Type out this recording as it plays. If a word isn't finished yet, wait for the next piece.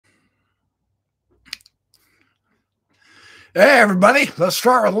Hey, everybody, let's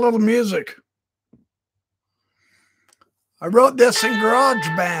start with a little music. I wrote this in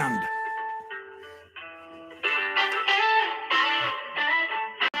GarageBand.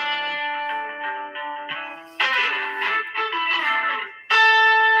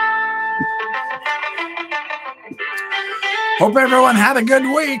 Hope everyone had a good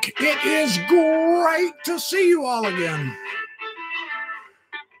week. It is great to see you all again.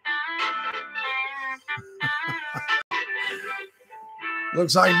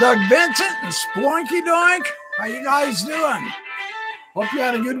 Looks like Doug Vincent and Sploinky Doink. How you guys doing? Hope you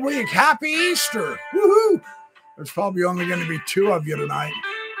had a good week. Happy Easter. Woohoo! There's probably only going to be two of you tonight.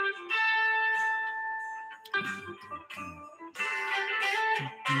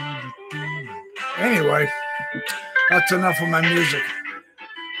 Anyway, that's enough of my music.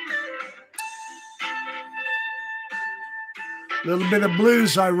 A little bit of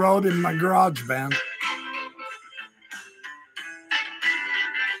blues I wrote in my GarageBand.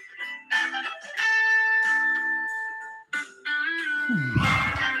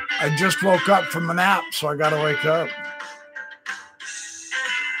 I just woke up from a nap, so I got to wake up.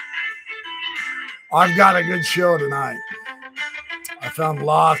 I've got a good show tonight. I found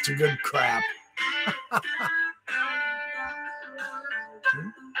lots of good crap.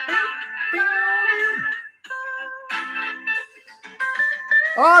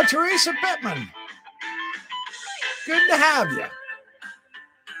 Oh, Teresa Pittman. Good to have you.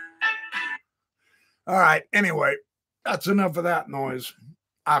 All right. Anyway, that's enough of that noise.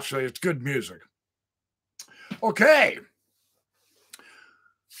 Actually, it's good music. Okay.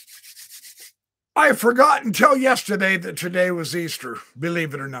 I forgot until yesterday that today was Easter,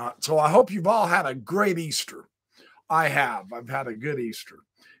 believe it or not. So I hope you've all had a great Easter. I have. I've had a good Easter.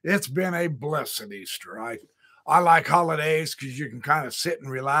 It's been a blessed Easter. I like holidays because you can kind of sit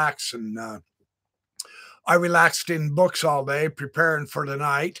and relax. And I relaxed in books all day, preparing for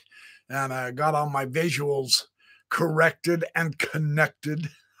tonight. And I got all my visuals corrected and connected.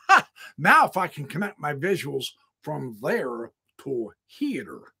 Now, if I can connect my visuals from there to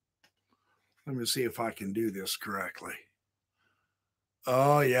here, let me see if I can do this correctly.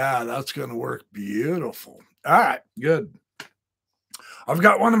 Oh, yeah, that's going to work beautiful. All right, good. I've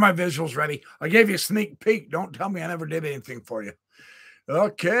got one of my visuals ready. I gave you a sneak peek. Don't tell me I never did anything for you.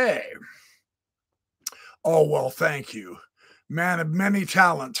 Okay. Oh, well, thank you. Man of many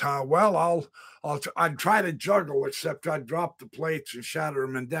talents, huh? Well, I'd try to juggle, except I'd drop the plates and shatter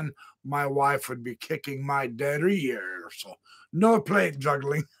them, and then my wife would be kicking my derriere. So no plate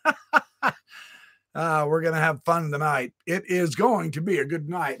juggling. We're going to have fun tonight. It is going to be a good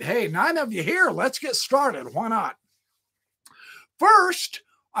night. Hey, 9 of you here. Let's get started. Why not? First,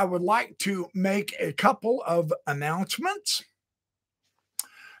 I would like to make a couple of announcements.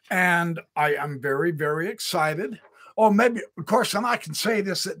 And I am very, very excited. Oh, maybe, of course, and I can say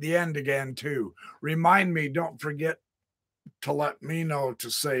this at the end again, too. Remind me, don't forget to let me know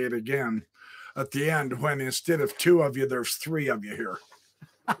to say it again at the end when instead of 2 of you, there's 3 of you here.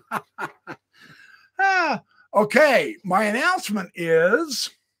 Okay, my announcement is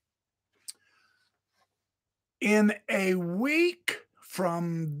in a week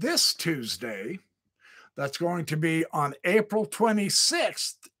from this Tuesday, that's going to be on April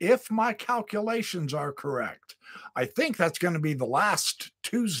 26th, if my calculations are correct. I think that's going to be the last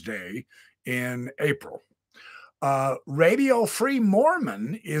Tuesday in April. Radio Free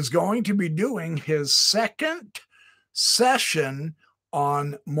Mormon is going to be doing his second session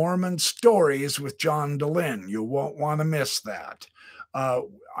on Mormon stories with John Dehlin. You won't want to miss that.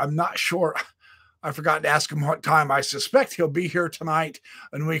 I'm not sure. I forgot to ask him what time. I suspect he'll be here tonight,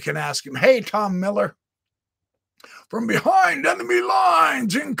 and we can ask him, hey, Tom Miller, from behind enemy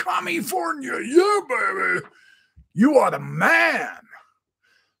lines in California. Yeah, baby. You are the man.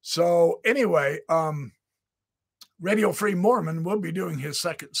 So anyway, Radio Free Mormon will be doing his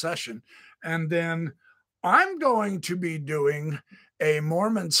second session. And then I'm going to be doing a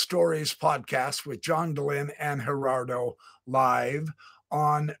Mormon Stories podcast with John Dehlin and Gerardo live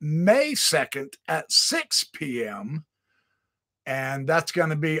on May 2nd at 6 p.m. And that's going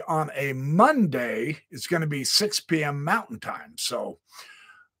to be on a Monday. It's going to be 6 p.m. Mountain Time. So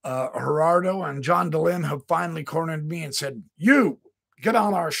Gerardo and John Dehlin have finally cornered me and said, you get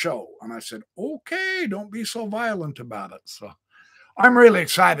on our show. And I said, okay, don't be so violent about it. So I'm really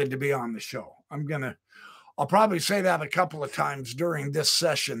excited to be on the show. I'll probably say that a couple of times during this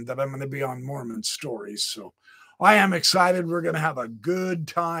session that I'm going to be on Mormon Stories. So I am excited. We're going to have a good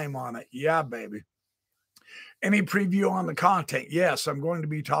time on it. Yeah, baby. Any preview on the content? Yes, I'm going to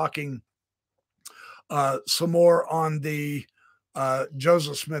be talking some more on the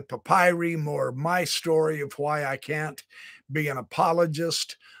Joseph Smith Papyri, more my story of why I can't be an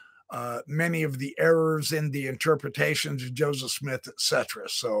apologist, many of the errors in the interpretations of Joseph Smith, etc.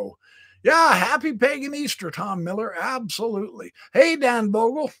 So, yeah, happy pagan Easter, Tom Miller. Absolutely. Hey, Dan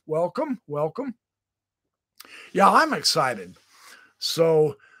Vogerl, welcome, welcome. Yeah, I'm excited.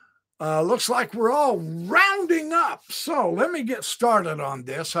 So, looks like we're all rounding up. So let me get started on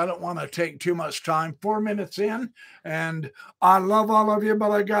this. I don't want to take too much time. 4 minutes in, and I love all of you, but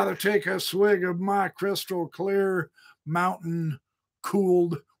I got to take a swig of my crystal clear mountain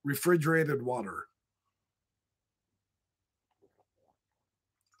cooled refrigerated water.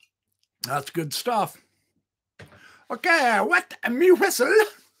 That's good stuff. Okay, wet me whistle.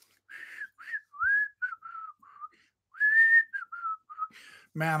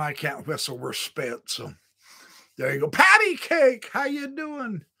 Man, I can't whistle. We're spit. So there you go. Patty Cake, how you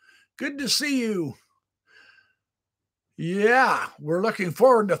doing? Good to see you. Yeah, we're looking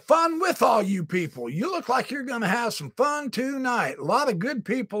forward to fun with all you people. You look like you're going to have some fun tonight. A lot of good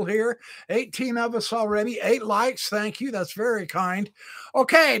people here. 18 of us already. 8 likes. Thank you. That's very kind.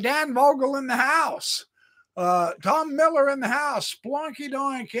 Okay, Dan Vogerl in the house. Tom Miller in the house. Splunky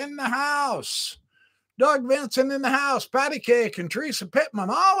Doink in the house. Doug Vincent in the house. Patty Cake and Teresa Pittman.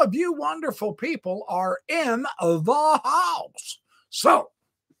 All of you wonderful people are in the house. So,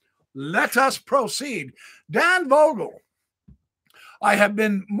 let us proceed. Dan Vogerl. I have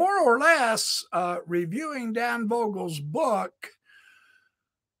been more or less reviewing Dan Vogel's book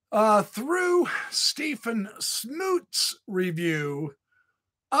through Stephen Smoot's review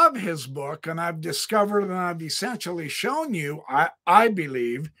of his book, and I've discovered and I've essentially shown you, I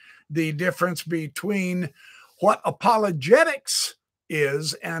believe, the difference between what apologetics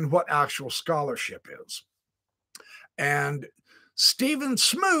is and what actual scholarship is. And Stephen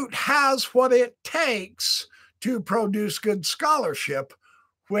Smoot has what it takes to produce good scholarship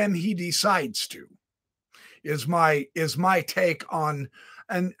when he decides to, is my take on,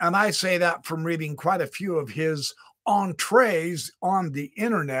 and I say that from reading quite a few of his entrees on the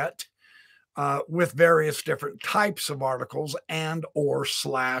internet with various different types of articles and or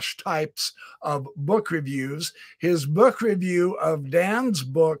 / types of book reviews. His book review of Dan's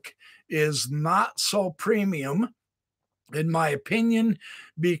book is not so premium, in my opinion,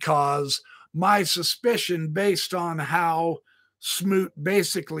 because my suspicion, based on how Smoot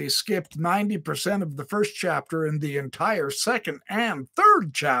basically skipped 90% of the first chapter and the entire second and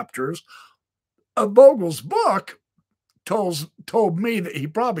third chapters of Vogel's book, told me that he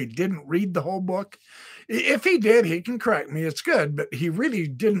probably didn't read the whole book. If he did, he can correct me. It's good, but he really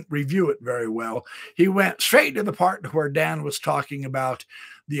didn't review it very well. He went straight to the part where Dan was talking about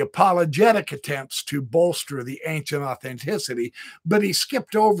the apologetic attempts to bolster the ancient authenticity, but he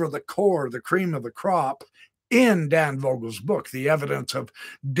skipped over the core, the cream of the crop in Dan Vogel's book, the evidence of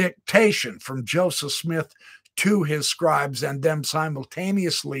dictation from Joseph Smith to his scribes and them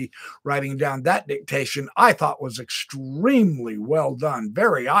simultaneously writing down that dictation. I thought was extremely well done,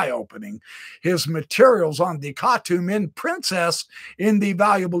 very eye-opening. His materials on the Khatu Min princess in the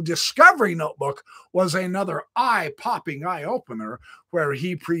valuable Discovery Notebook was another eye-popping eye-opener, where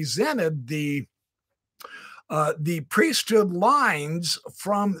he presented the priesthood lines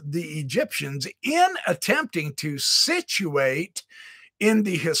from the Egyptians in attempting to situate in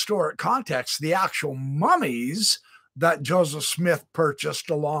the historic context the actual mummies that Joseph Smith purchased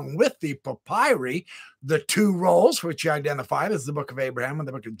along with the papyri, the 2 rolls, which he identified as the Book of Abraham and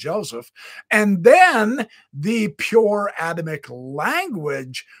the Book of Joseph, and then the pure Adamic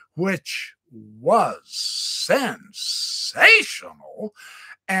language, which was sensational,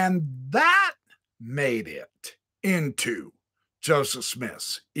 and that made it into Joseph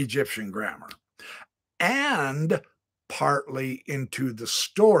Smith's Egyptian grammar, and partly into the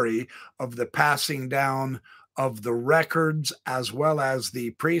story of the passing down of the records as well as the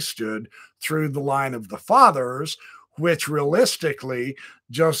priesthood through the line of the fathers, which realistically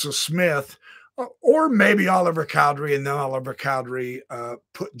Joseph Smith, or maybe Oliver Cowdery, and then Oliver Cowdery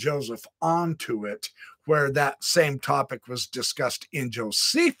put Joseph onto it, where that same topic was discussed in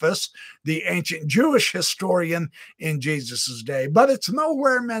Josephus, the ancient Jewish historian in Jesus's day, but it's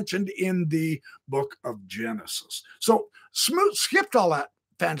nowhere mentioned in the book of Genesis. So Smoot skipped all that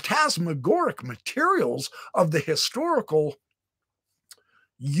phantasmagoric materials of the historical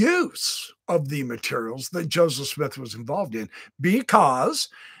use of the materials that Joseph Smith was involved in, because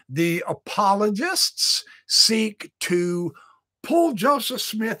the apologists seek to pull Joseph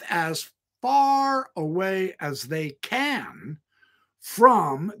Smith as far away as they can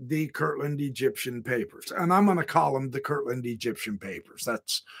from the Kirtland Egyptian papers. And I'm going to call them the Kirtland Egyptian papers.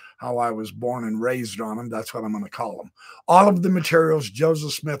 That's how I was born and raised on them. That's what I'm going to call them. All of the materials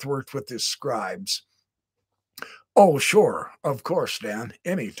Joseph Smith worked with his scribes. Oh, sure. Of course, Dan.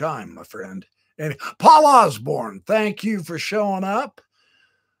 Anytime, my friend. Paul Osborne, thank you for showing up.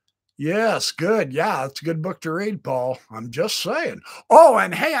 Yes, good. Yeah, it's a good book to read, Paul. I'm just saying. Oh,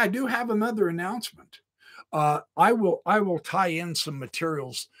 and hey, I do have another announcement. I will tie in some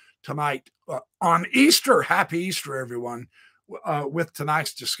materials tonight on Easter. Happy Easter, everyone! With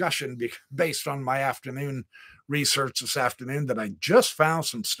tonight's discussion, based on my afternoon research this afternoon, that I just found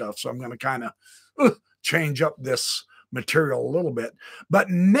some stuff. So I'm going to kind of change up this material a little bit. But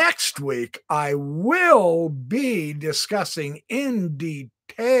next week, I will be discussing in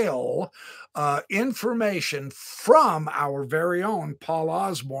detail information from our very own Paul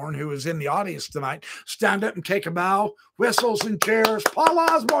Osborne, who is in the audience tonight. Stand up and take a bow. Whistles and chairs. Paul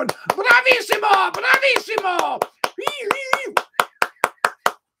Osborne. Bravissimo! Bravissimo!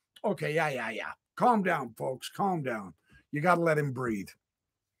 Okay, yeah. Calm down, folks. Calm down. You got to let him breathe.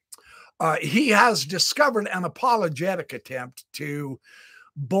 He has discovered an apologetic attempt to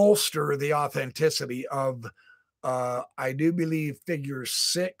bolster the authenticity of, I do believe, figure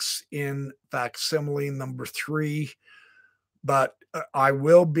 6 in facsimile number 3. But I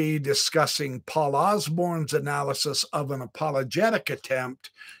will be discussing Paul Osborne's analysis of an apologetic attempt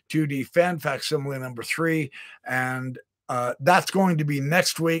to defend facsimile number 3. And that's going to be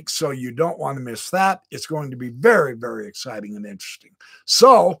next week, so you don't want to miss that. It's going to be very, very exciting and interesting.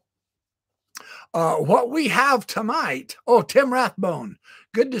 So, what we have tonight, Tim Rathbone,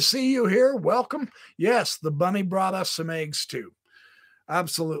 good to see you here. Welcome. Yes, the bunny brought us some eggs too.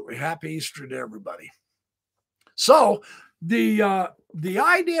 Absolutely. Happy Easter to everybody. So, the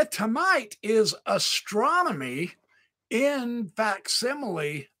idea tonight is astronomy in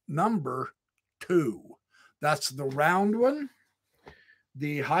facsimile number 2. That's the round one,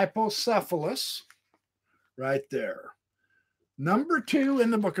 the hypocephalus, right there. Number 2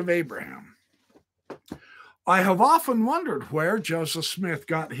 in the Book of Abraham. I have often wondered where Joseph Smith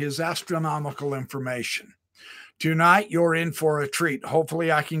got his astronomical information. Tonight, you're in for a treat.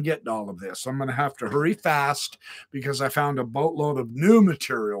 Hopefully, I can get all of this. I'm going to have to hurry fast because I found a boatload of new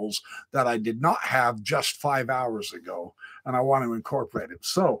materials that I did not have just 5 hours ago, and I want to incorporate it.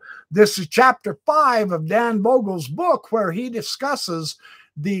 So, this is chapter 5 of Dan Vogerl's book, where he discusses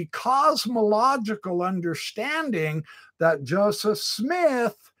the cosmological understanding that Joseph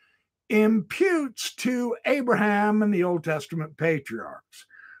Smith imputes to Abraham and the Old Testament patriarchs.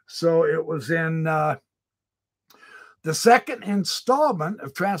 So, it was in the second installment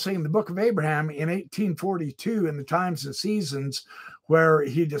of translating the Book of Abraham in 1842 in the Times and Seasons, where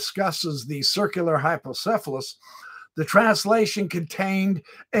he discusses the circular hypocephalus. The translation contained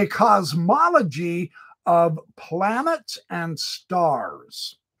a cosmology of planets and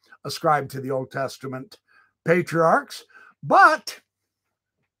stars ascribed to the Old Testament patriarchs. But,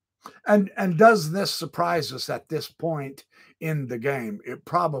 and does this surprise us at this point in the game? It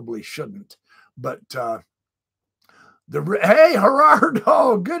probably shouldn't, but hey,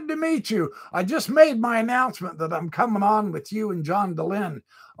 Gerardo, good to meet you. I just made my announcement that I'm coming on with you and John DeLynn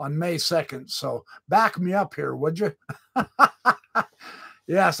on May 2nd. So back me up here, would you?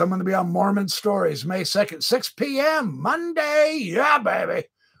 Yes, I'm going to be on Mormon Stories May 2nd, 6 p.m. Monday. Yeah, baby.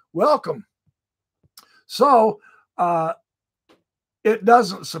 Welcome. So it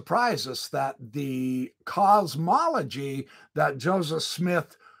doesn't surprise us that the cosmology that Joseph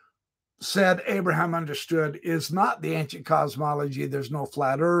Smith said Abraham understood is not the ancient cosmology. There's no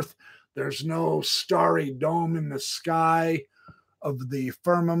flat earth. There's no starry dome in the sky of the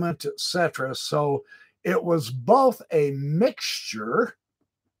firmament, etc. So it was both a mixture.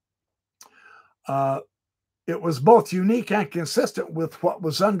 It was both unique and consistent with what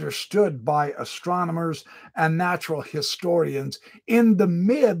was understood by astronomers and natural historians in the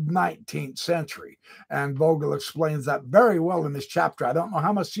mid-19th century. And Vogerl explains that very well in this chapter. I don't know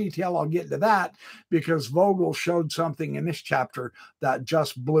how much detail I'll get into that because Vogerl showed something in this chapter that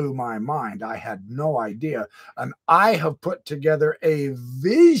just blew my mind. I had no idea. And I have put together a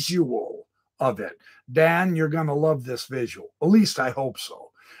visual of it. Dan, you're going to love this visual. At least I hope so.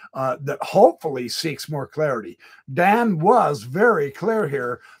 That hopefully seeks more clarity. Dan was very clear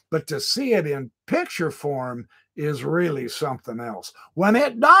here, but to see it in picture form is really something else. When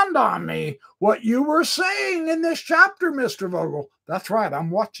it dawned on me what you were saying in this chapter, Mr. Vogerl, that's right, I'm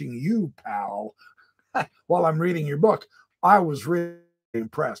watching you, pal, while I'm reading your book. I was really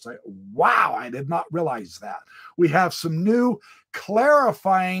impressed. Wow, I did not realize that. We have some new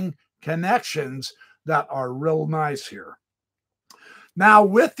clarifying connections that are real nice here. Now,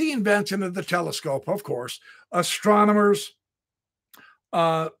 with the invention of the telescope, of course, astronomers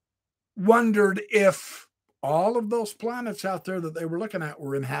wondered if all of those planets out there that they were looking at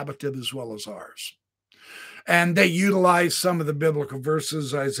were inhabited as well as ours. And they utilized some of the biblical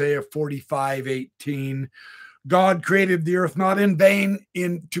verses, Isaiah 45:18. God created the earth not in vain,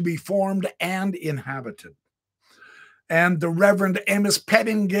 to be formed and inhabited. And the Reverend Amos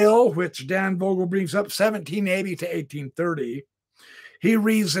Pettingill, which Dan Vogerl brings up, 1780 to 1830, he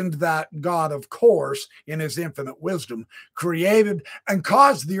reasoned that God, of course, in his infinite wisdom, created and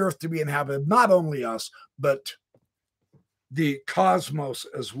caused the earth to be inhabited, not only us, but the cosmos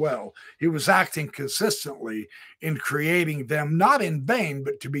as well. He was acting consistently in creating them, not in vain,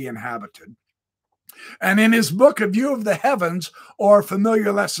 but to be inhabited. And in his book, A View of the Heavens, or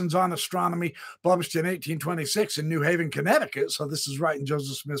Familiar Lessons on Astronomy, published in 1826 in New Haven, Connecticut, so this is right in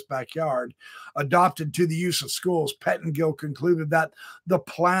Joseph Smith's backyard, adopted to the use of schools, Pettingill concluded that the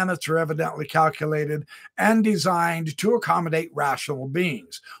planets are evidently calculated and designed to accommodate rational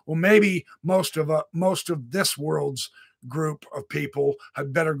beings. Well, maybe most of this world's group of people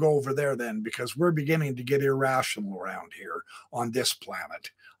had better go over there then, because we're beginning to get irrational around here on this planet.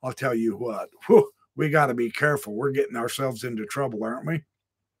 I'll tell you what, we got to be careful. We're getting ourselves into trouble, aren't we?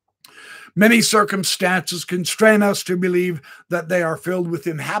 Many circumstances constrain us to believe that they are filled with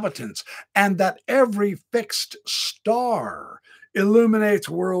inhabitants and that every fixed star illuminates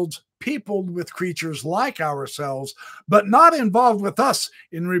worlds peopled with creatures like ourselves, but not involved with us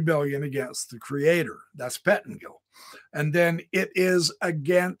in rebellion against the Creator. That's Pettingill. And then it is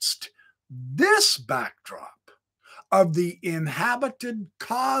against this backdrop of the inhabited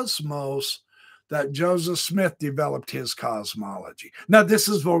cosmos that Joseph Smith developed his cosmology. Now, this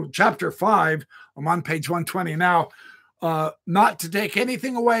is chapter 5. I'm on page 120 now. Not to take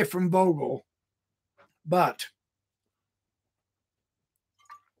anything away from Vogerl, but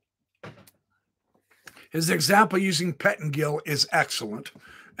his example using Pettingill is excellent,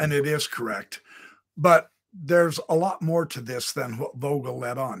 and it is correct. But there's a lot more to this than what Vogerl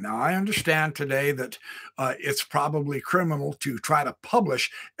led on. Now, I understand today that it's probably criminal to try to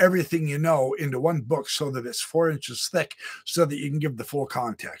publish everything you know into one book so that it's 4 inches thick so that you can give the full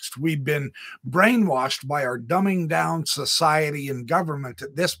context. We've been brainwashed by our dumbing down society and government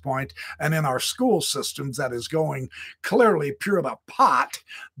at this point, and in our school systems that is going clearly pure to pot,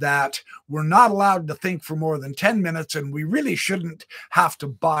 that we're not allowed to think for more than 10 minutes, and we really shouldn't have to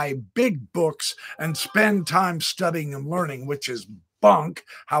buy big books and spend time studying and learning, which is bunk.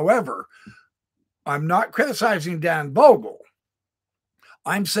 However, I'm not criticizing Dan Vogerl.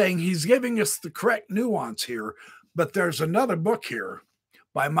 I'm saying he's giving us the correct nuance here, but there's another book here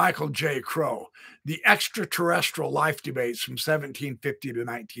by Michael J. Crow, The Extraterrestrial Life Debates from 1750 to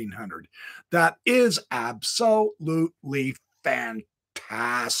 1900, that is absolutely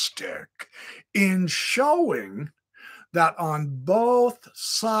fantastic in showing that on both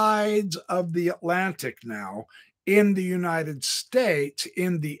sides of the Atlantic now, in the United States,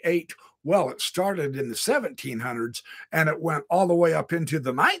 it started in the 1700s and it went all the way up into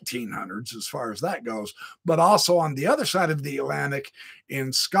the 1900s as far as that goes, but also on the other side of the Atlantic,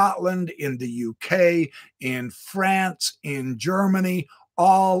 in Scotland, in the UK, in France, in Germany,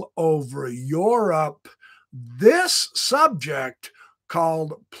 all over Europe, this subject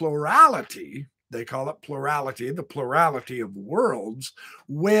called plurality, they call it plurality, the plurality of worlds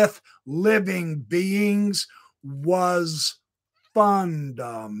with living beings, was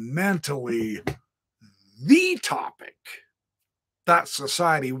fundamentally the topic that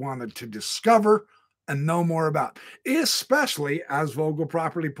society wanted to discover and know more about, especially, as Vogerl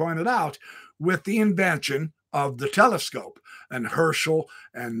properly pointed out, with the invention of the telescope, and Herschel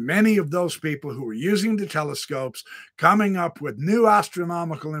and many of those people who were using the telescopes coming up with new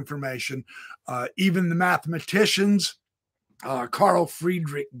astronomical information, even the mathematicians, Carl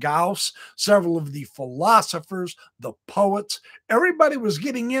Friedrich Gauss, several of the philosophers, the poets, everybody was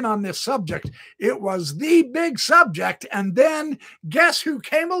getting in on this subject. It was the big subject. And then guess who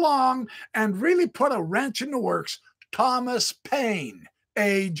came along and really put a wrench in the works? Thomas Paine,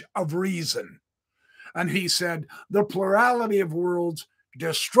 Age of Reason. And he said, the plurality of worlds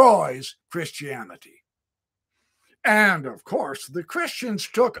destroys Christianity. And of course, the Christians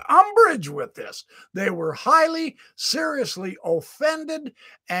took umbrage with this. They were highly, seriously offended,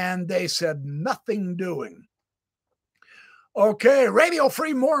 and they said nothing doing. Okay, Radio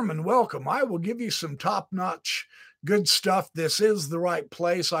Free Mormon, welcome. I will give you some top-notch good stuff. This is the right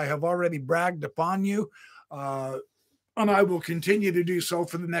place. I have already bragged upon you, and I will continue to do so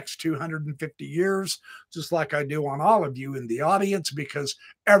for the next 250 years, just like I do on all of you in the audience, because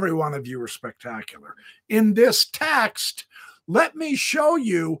every one of you are spectacular. In this text, let me show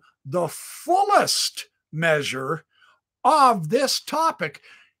you the fullest measure of this topic.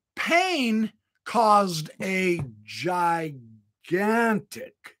 Paine caused a gigantic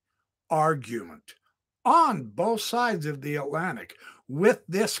argument on both sides of the Atlantic with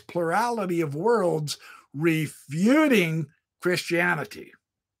this plurality of worlds refuting Christianity.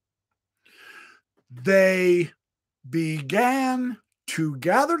 They began to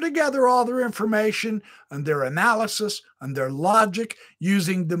gather together all their information and their analysis and their logic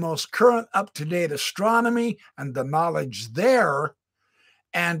using the most current up-to-date astronomy and the knowledge there.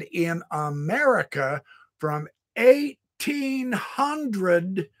 And in America, from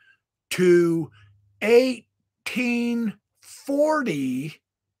 1800 to 1840,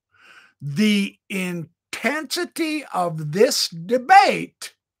 the intensity of this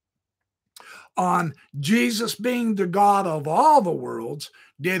debate on Jesus being the God of all the worlds,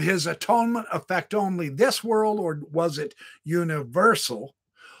 did his atonement affect only this world or was it universal?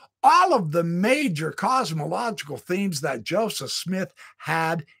 All of the major cosmological themes that Joseph Smith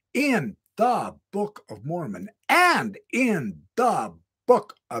had in the Book of Mormon and in the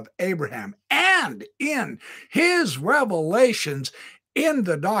Book of Abraham and in his revelations in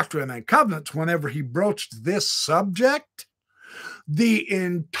the Doctrine and Covenants, whenever he broached this subject, the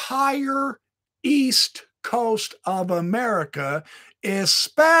entire East Coast of America,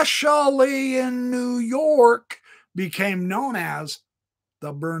 especially in New York, became known as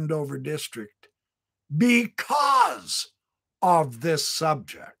the burned over district because of this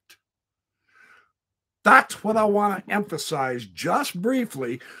subject. That's what I want to emphasize just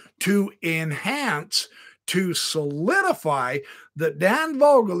briefly to enhance, to solidify that Dan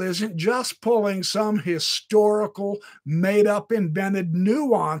Vogerl isn't just pulling some historical, made-up, invented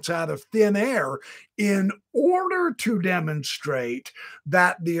nuance out of thin air in order to demonstrate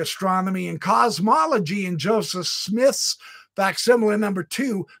that the astronomy and cosmology in Joseph Smith's Facsimile number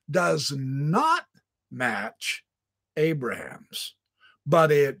 2 does not match Abraham's,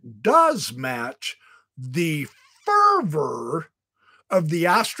 but it does match the fervor of the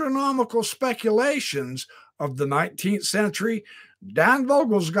astronomical speculations of the 19th century. Dan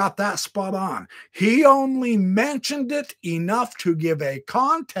Vogel's got that spot on. He only mentioned it enough to give a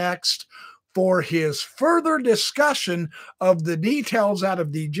context for his further discussion of the details out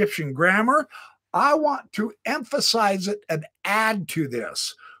of the Egyptian grammar. I want to emphasize it and add to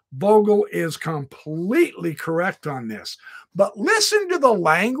this. Vogerl is completely correct on this. But listen to the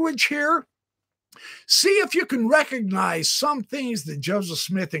language here. See if you can recognize some things that Joseph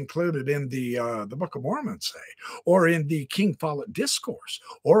Smith included in the Book of Mormon, say, or in the King Follett Discourse,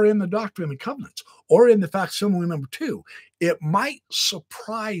 or in the Doctrine and Covenants, or in the Facsimile number 2. It might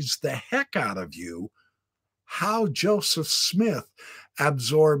surprise the heck out of you how Joseph Smith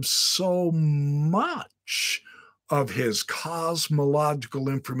absorbs so much of his cosmological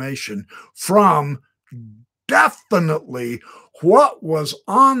information from definitely what was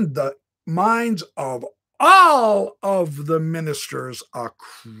on the minds of all of the ministers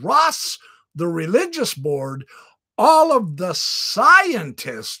across the religious board, all of the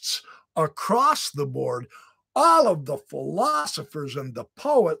scientists across the board, all of the philosophers and the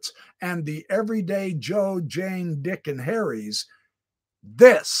poets and the everyday Joe, Jane, Dick, and Harrys.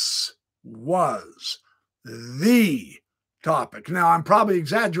 This was the topic. Now, I'm probably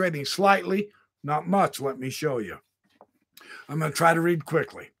exaggerating slightly, not much. Let me show you. I'm going to try to read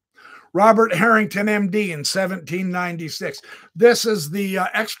quickly. Robert Harrington, MD, in 1796. This is the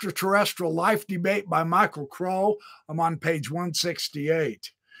extraterrestrial life debate by Michael Crow. I'm on page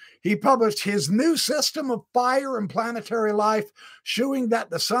 168. He published his new system of fire and planetary life, showing that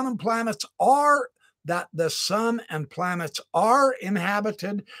the sun and planets are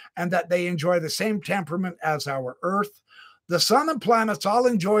inhabited and that they enjoy the same temperament as our Earth. The sun and planets all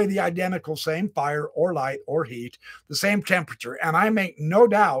enjoy the identical same fire or light or heat, the same temperature, and I make no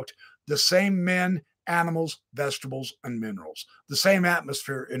doubt the same men, animals, vegetables, and minerals, the same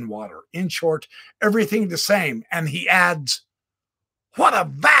atmosphere and water. In short, everything the same. And he adds, what a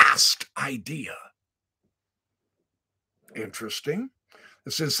vast idea. Interesting.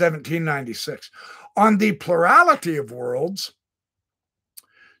 This is 1796. On the plurality of worlds,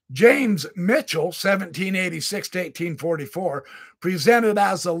 James Mitchell, 1786 to 1844, presented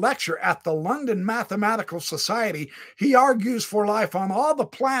as a lecture at the London Mathematical Society. He argues for life on all the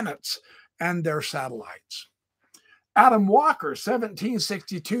planets and their satellites. Adam Walker,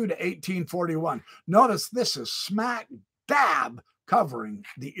 1762 to 1841. Notice this is smack dab covering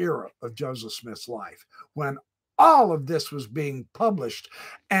the era of Joseph Smith's life, when all of this was being published,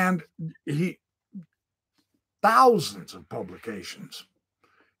 and thousands of publications.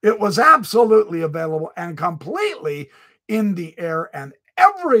 It was absolutely available and completely in the air, and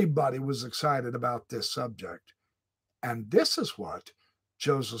everybody was excited about this subject. And this is what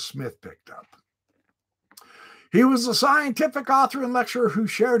Joseph Smith picked up. He was a scientific author and lecturer who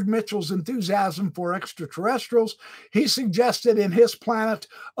shared Mitchell's enthusiasm for extraterrestrials. He suggested in his Planet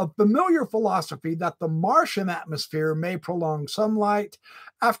a familiar philosophy that the Martian atmosphere may prolong sunlight.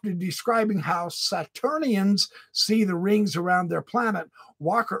 After describing how Saturnians see the rings around their planet,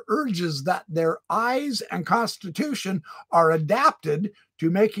 Walker urges that their eyes and constitution are adapted to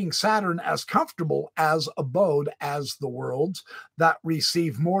making Saturn as comfortable as abode as the worlds that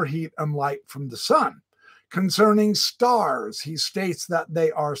receive more heat and light from the sun. Concerning stars, he states that they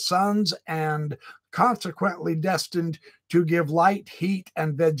are suns and consequently destined to give light, heat,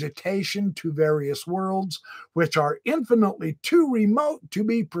 and vegetation to various worlds, which are infinitely too remote to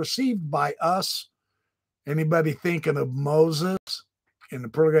be perceived by us. Anybody thinking of Moses in the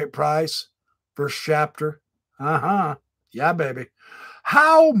Pearl of Great Price, first chapter? Yeah, baby.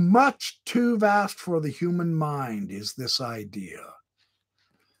 How much too vast for the human mind is this idea?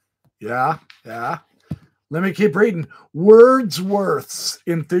 Yeah. Let me keep reading. Wordsworth's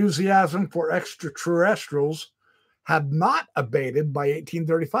enthusiasm for extraterrestrials had not abated by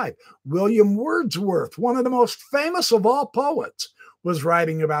 1835. William Wordsworth, one of the most famous of all poets, was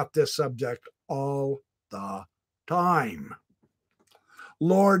writing about this subject all the time.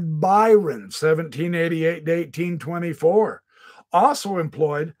 Lord Byron, 1788 to 1824, also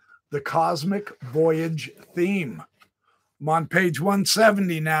employed the cosmic voyage theme. I'm on page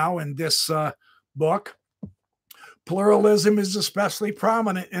 170 now in this book. Pluralism is especially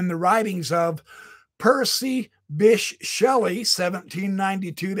prominent in the writings of Percy Bysshe Shelley,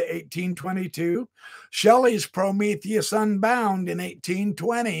 1792 to 1822. Shelley's Prometheus Unbound in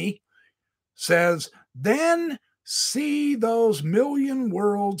 1820 says, "Then see those million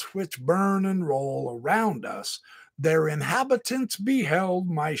worlds which burn and roll around us. Their inhabitants beheld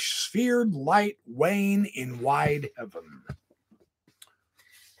my sphered light wane in wide heaven."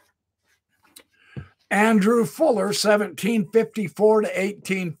 Andrew Fuller, 1754 to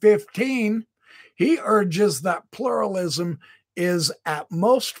 1815, he urges that pluralism is at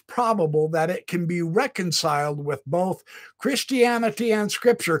most probable that it can be reconciled with both Christianity and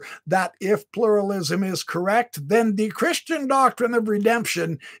Scripture, that if pluralism is correct, then the Christian doctrine of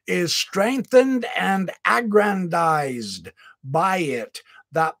redemption is strengthened and aggrandized by it,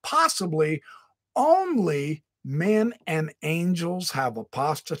 that possibly only men and angels have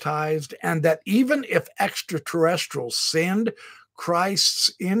apostatized, and that even if extraterrestrials sinned,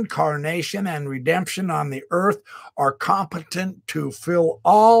 Christ's incarnation and redemption on the earth are competent to fill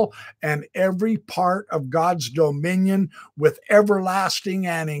all and every part of God's dominion with everlasting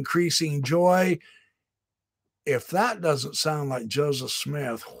and increasing joy. If that doesn't sound like Joseph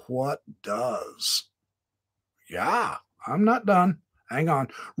Smith, what does? Yeah, I'm not done. Hang on.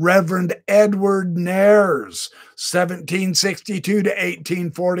 Reverend Edward Nares, 1762 to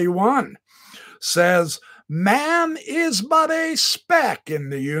 1841, says, "Man is but a speck in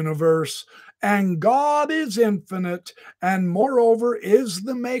the universe, and God is infinite, and moreover is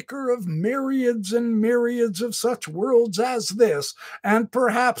the maker of myriads and myriads of such worlds as this, and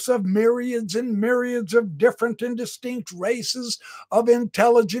perhaps of myriads and myriads of different and distinct races of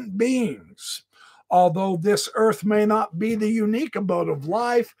intelligent beings. Although this earth may not be the unique abode of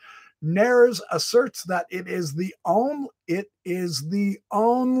life, Nares asserts that it is the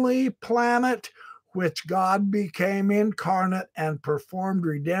only planet which God became incarnate and performed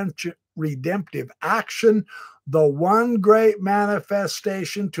redemptive action, the one great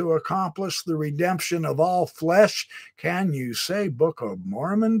manifestation to accomplish the redemption of all flesh." Can you say Book of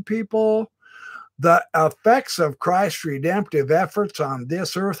Mormon, people? The effects of Christ's redemptive efforts on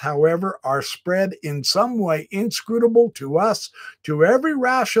this earth, however, are spread in some way inscrutable to us, to every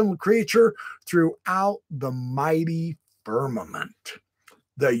rational creature, throughout the mighty firmament.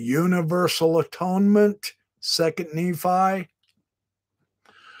 The universal atonement, 2 Nephi.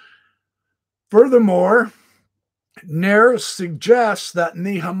 Furthermore, Nares suggests that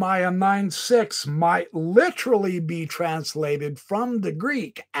Nehemiah 9:6 might literally be translated from the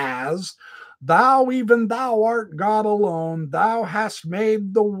Greek as, "Thou, even thou art God alone, thou hast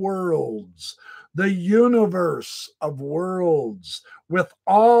made the worlds, the universe of worlds, with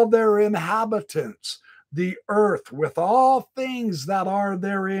all their inhabitants, the earth with all things that are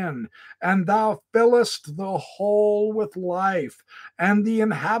therein, and thou fillest the whole with life, and the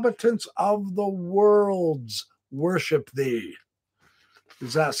inhabitants of the worlds worship thee."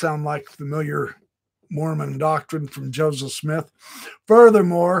 Does that sound like familiar Mormon doctrine from Joseph Smith?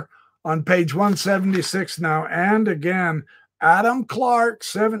 Furthermore, on page 176 now, and again, Adam Clark,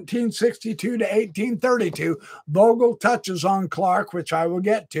 1762 to 1832. Vogel touches on Clark, which I will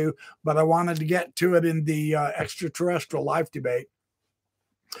get to, but I wanted to get to it in the extraterrestrial life debate.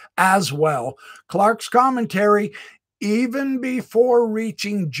 As well, Clark's commentary, even before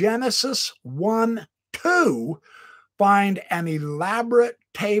reaching Genesis 1:2, find an elaborate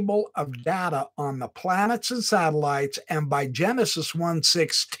table of data on the planets and satellites, and by Genesis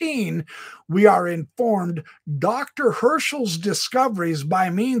 1:16, we are informed Dr. Herschel's discoveries by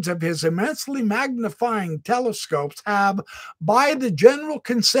means of his immensely magnifying telescopes have, by the general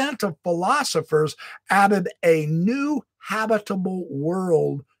consent of philosophers, added a new habitable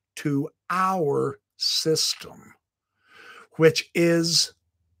world to our system, which is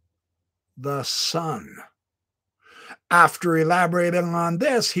the sun. After elaborating on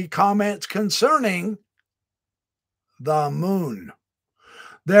this, he comments concerning the moon.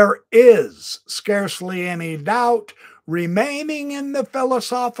 There is scarcely any doubt remaining in the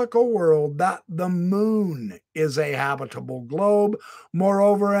philosophical world that the moon is a habitable globe.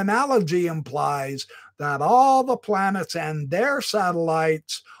 Moreover, analogy implies that all the planets and their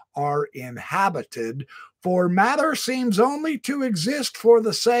satellites are inhabited, for matter seems only to exist for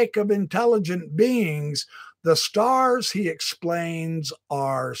the sake of intelligent beings. The stars, he explains,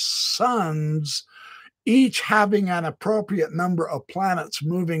 are suns, each having an appropriate number of planets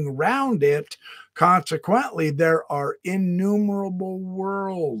moving round it. Consequently, there are innumerable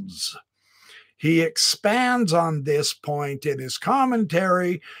worlds. He expands on this point in his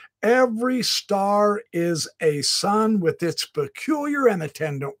commentary. Every star is a sun with its peculiar and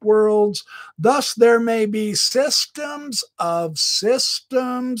attendant worlds. Thus, there may be systems of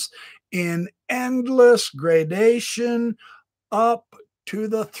systems in endless gradation up to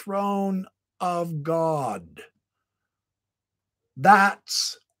the throne of God.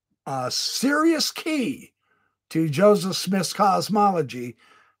 That's a serious key to Joseph Smith's cosmology,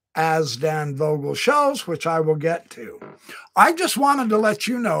 as Dan Vogerl shows, which I will get to. I just wanted to let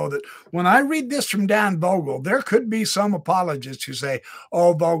you know that when I read this from Dan Vogerl, there could be some apologists who say,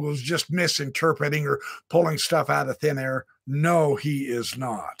 oh, Vogel's just misinterpreting or pulling stuff out of thin air. No, he is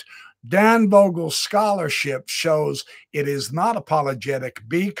not. Dan Vogel's scholarship shows it is not apologetic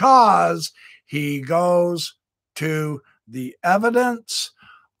because he goes to the evidence.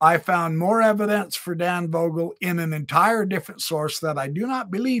 I found more evidence for Dan Vogerl in an entire different source that I do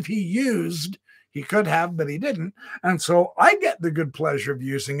not believe he used. He could have, but he didn't. And so I get the good pleasure of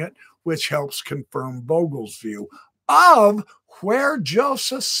using it, which helps confirm Vogel's view of where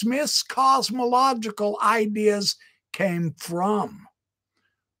Joseph Smith's cosmological ideas came from.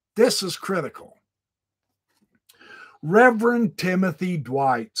 This is critical. Reverend Timothy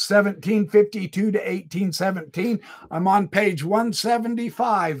Dwight, 1752 to 1817. I'm on page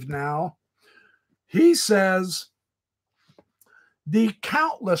 175 now. He says, the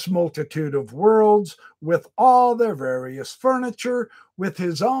countless multitude of worlds with all their various furniture, with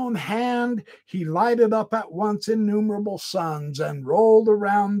his own hand he lighted up at once innumerable suns and rolled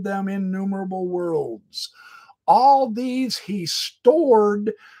around them innumerable worlds. All these he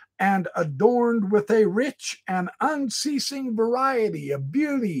stored and adorned with a rich and unceasing variety of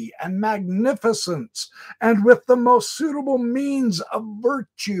beauty and magnificence, and with the most suitable means of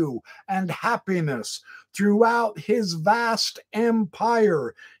virtue and happiness. Throughout his vast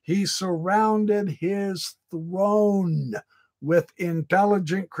empire, he surrounded his throne with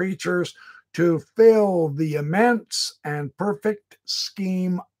intelligent creatures to fill the immense and perfect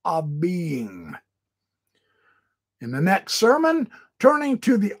scheme of being. In the next sermon, turning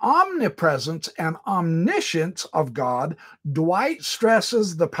to the omnipresence and omniscience of God, Dwight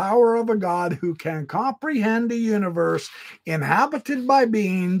stresses the power of a God who can comprehend a universe inhabited by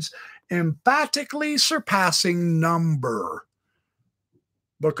beings emphatically surpassing number.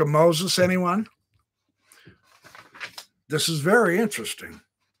 Book of Moses, anyone? This is very interesting.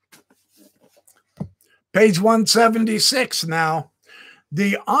 Page 176 now.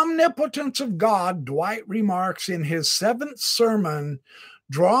 The omnipotence of God, Dwight remarks in his 7th sermon,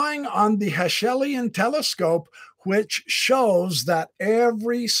 drawing on the Herschelian telescope, which shows that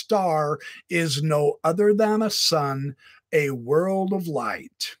every star is no other than a sun, a world of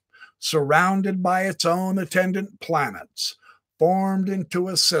light, surrounded by its own attendant planets, formed into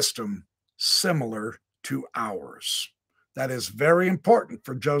a system similar to ours. That is very important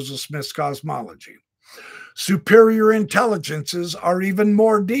for Joseph Smith's cosmology. Superior intelligences are even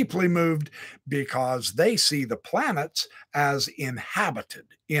more deeply moved because they see the planets as inhabited,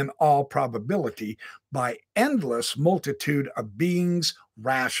 in all probability, by endless multitude of beings,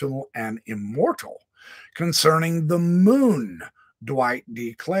 rational and immortal. Concerning the moon, Dwight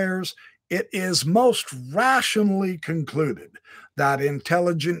declares, it is most rationally concluded that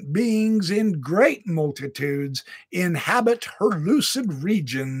intelligent beings in great multitudes inhabit her lucid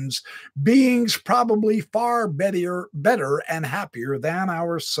regions, beings probably far better and happier than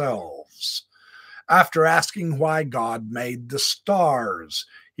ourselves. After asking why God made the stars,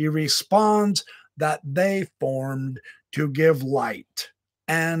 he responds that they formed to give light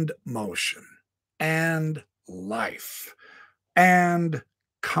and motion and life and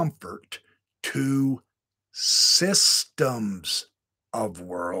comfort to systems of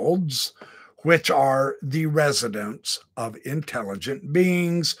worlds, which are the residence of intelligent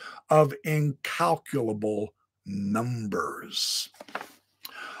beings of incalculable numbers.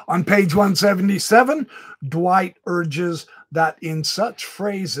 On page 177, Dwight urges that in such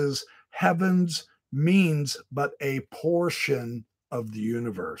phrases, heavens means but a portion of the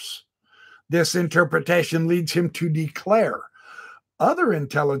universe. This interpretation leads him to declare other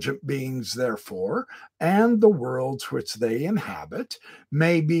intelligent beings, therefore, and the worlds which they inhabit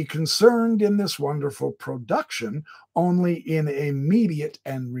may be concerned in this wonderful production only in a immediate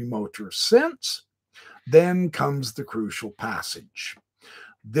and remoter sense. Then comes the crucial passage.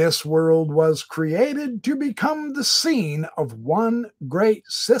 This world was created to become the scene of one great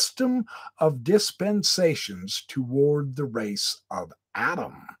system of dispensations toward the race of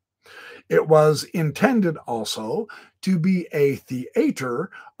Adam. It was intended also to be a theater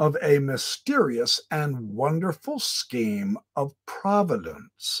of a mysterious and wonderful scheme of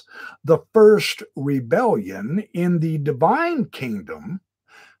providence. The first rebellion in the divine kingdom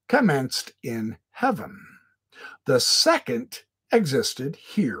commenced in heaven. The second existed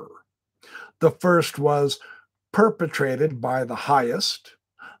here. The first was perpetrated by the highest,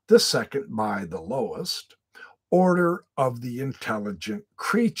 the second by the lowest order of the intelligent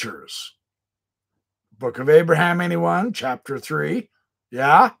creatures. Book of Abraham, anyone? Chapter 3.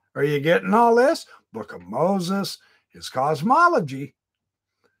 Yeah? Are you getting all this? Book of Moses, his cosmology.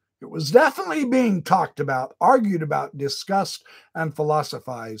 It was definitely being talked about, argued about, discussed, and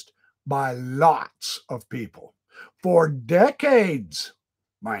philosophized by lots of people for decades,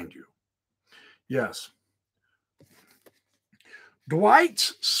 mind you. Yes.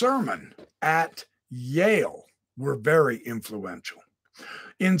 Dwight's sermon at Yale were very influential.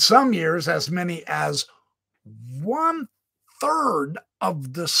 In some years, as many as 1/3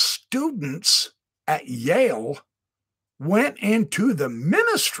 of the students at Yale went into the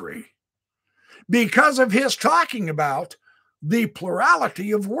ministry because of his talking about the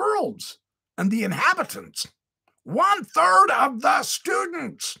plurality of worlds and the inhabitants. 1/3 of the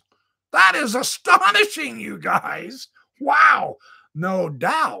students. That is astonishing, you guys. Wow. No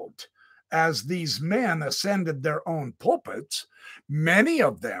doubt, as these men ascended their own pulpits, many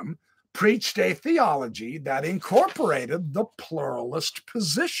of them preached a theology that incorporated the pluralist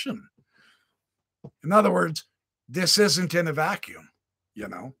position. In other words, this isn't in a vacuum, you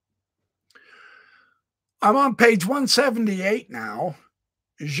know. I'm on page 178 now.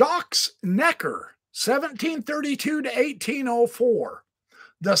 Jacques Necker, 1732 to 1804,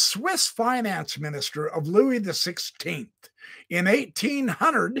 the Swiss finance minister of Louis XVI. In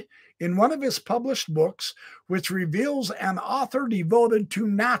 1800, in one of his published books, which reveals an author devoted to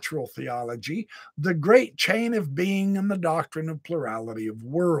natural theology, the great chain of being and the doctrine of plurality of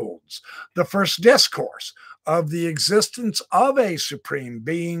worlds. The first discourse of the existence of a supreme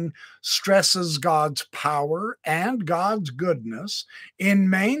being stresses God's power and God's goodness in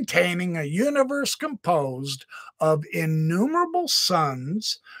maintaining a universe composed of innumerable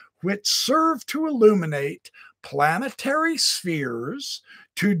suns which serve to illuminate planetary spheres,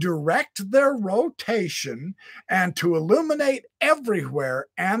 to direct their rotation, and to illuminate everywhere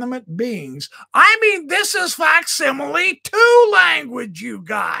animate beings. I mean, this is Facsimile 2 language, you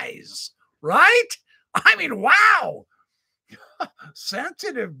guys, right? I mean, wow.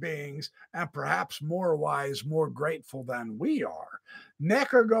 Sensitive beings, and perhaps more wise, more grateful than we are.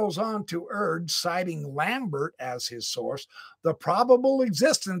 Necker goes on to urge, citing Lambert as his source, the probable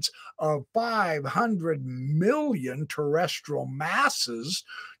existence of 500 million terrestrial masses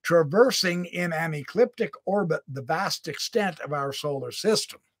traversing in an ecliptic orbit the vast extent of our solar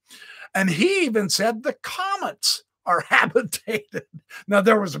system. And he even said the comets are habitated. Now,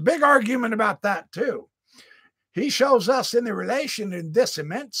 there was a big argument about that too. He shows us in the relation in this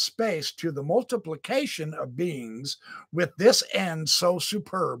immense space to the multiplication of beings with this end so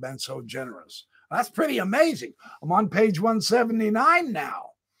superb and so generous. That's pretty amazing. I'm on page 179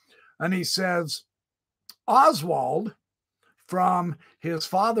 now. And he says, Oswald, from his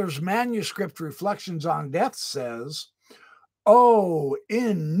father's manuscript Reflections on Death, says, "Oh,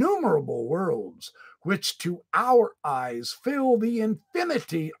 innumerable worlds, which to our eyes fill the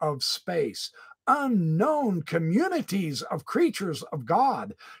infinity of space, unknown communities of creatures of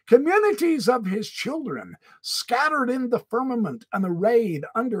God, communities of his children, scattered in the firmament and arrayed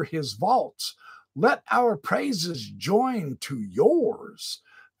under his vaults. Let our praises join to yours.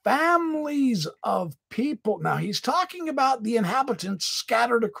 Families of people. Now, he's talking about the inhabitants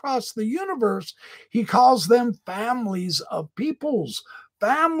scattered across the universe. He calls them families of peoples,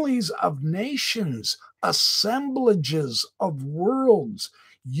 families of nations, assemblages of worlds.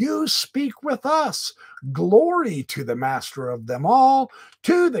 You speak with us. Glory to the master of them all,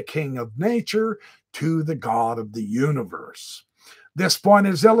 to the king of nature, to the God of the universe. This point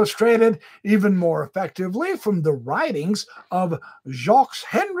is illustrated even more effectively from the writings of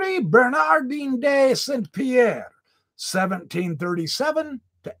Jacques-Henri Bernardin de Saint-Pierre, 1737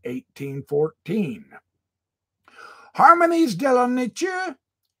 to 1814. Harmonies de la nature.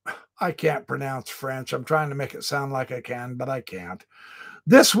 I can't pronounce French. I'm trying to make it sound like I can, but I can't.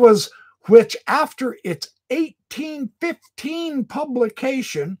 This was which, after its 1815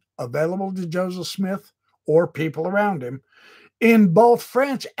 publication, available to Joseph Smith or people around him, in both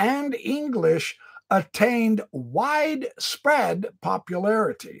French and English, attained widespread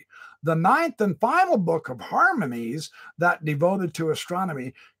popularity. The ninth and final book of Harmonies, that devoted to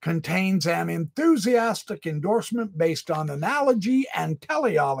astronomy, contains an enthusiastic endorsement based on analogy and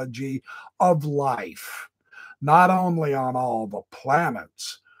teleology of life, not only on all the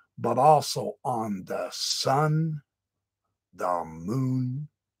planets, but also on the sun, the moon,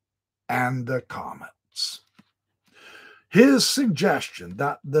 and the comets. His suggestion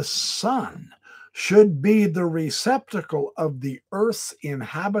that the sun should be the receptacle of the Earth's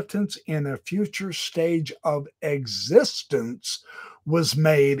inhabitants in a future stage of existence was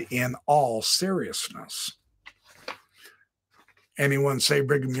made in all seriousness. Anyone say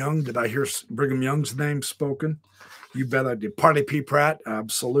Brigham Young? Did I hear Brigham Young's name spoken? You bet I did. Parley P. Pratt?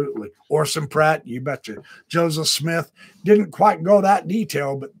 Absolutely. Orson Pratt? You betcha. Joseph Smith? Didn't quite go that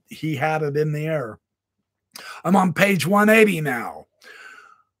detail, but he had it in the air. I'm on page 180 now.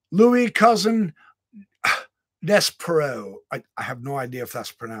 Louis Cousin Despereaux. I have no idea if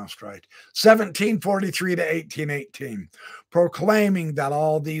that's pronounced right. 1743 to 1818. Proclaiming that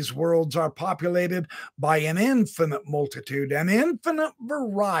all these worlds are populated by an infinite multitude, an infinite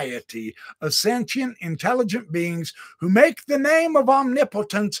variety of sentient, intelligent beings who make the name of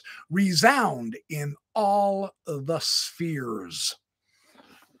omnipotence resound in all the spheres.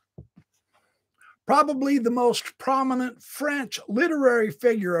 Probably the most prominent French literary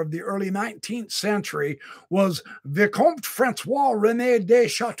figure of the early 19th century was Vicomte Francois René de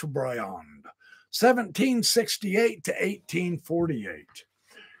Chateaubriand, 1768 to 1848.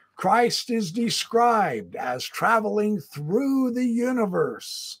 Christ is described as traveling through the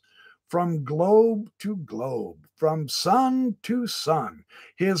universe, from globe to globe, from sun to sun.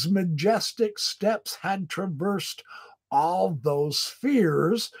 His majestic steps had traversed all those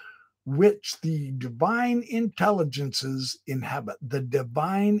spheres which the divine intelligences inhabit. The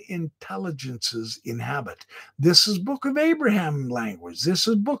divine intelligences inhabit. This is Book of Abraham language. This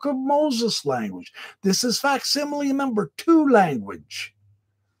is Book of Moses language. This is Facsimile number 2 language.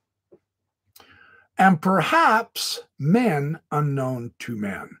 And perhaps men unknown to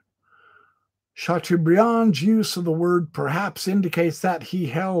men. Chateaubriand's use of the word perhaps indicates that he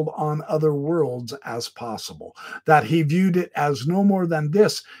held on other worlds as possible. That he viewed it as no more than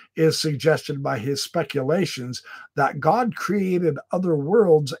this is suggested by his speculations that God created other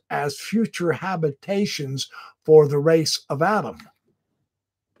worlds as future habitations for the race of Adam.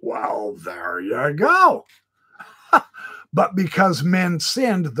 Well, there you go. But because men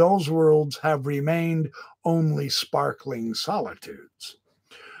sinned, those worlds have remained only sparkling solitudes.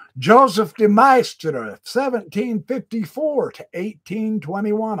 Joseph de Maistre, 1754 to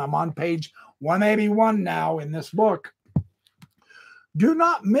 1821. I'm on page 181 now in this book. Do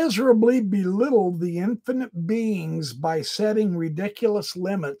not miserably belittle the infinite beings by setting ridiculous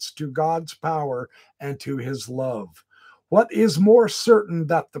limits to God's power and to his love. What is more certain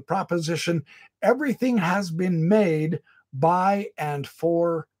that the proposition, everything has been made by and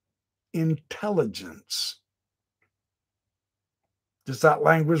for intelligence? Does that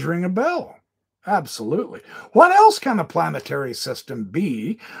language ring a bell? Absolutely. What else can a planetary system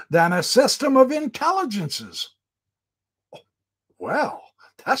be than a system of intelligences? Well,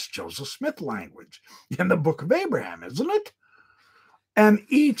 that's Joseph Smith language in the Book of Abraham, isn't it? And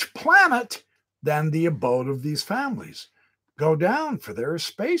each planet, then the abode of these families, go down, for there is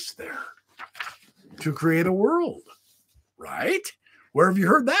space there to create a world, right? Where have you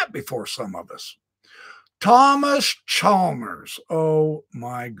heard that before, some of us? Thomas Chalmers, oh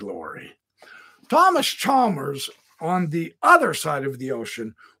my glory. Thomas Chalmers, on the other side of the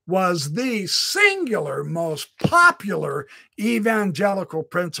ocean, was the singular most popular evangelical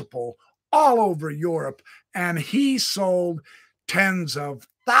principle all over Europe, and he sold tens of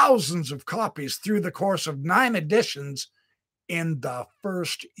thousands of copies through the course of 9 editions in the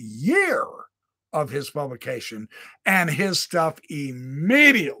first year of his publication, and his stuff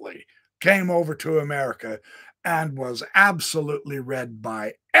immediately came over to America and was absolutely read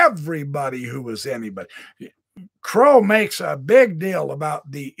by everybody who was anybody. Crow makes a big deal about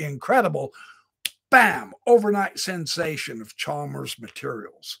the incredible, bam, overnight sensation of Chalmers'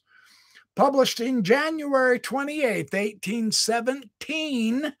 materials. Published in January 28th,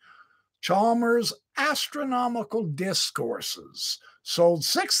 1817, Chalmers' Astronomical Discourses sold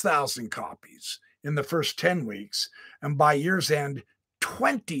 6,000 copies in the first 10 weeks, and by year's end,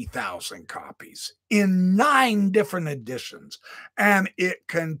 20,000 copies in 9 different editions. And it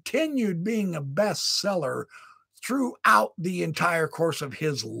continued being a bestseller throughout the entire course of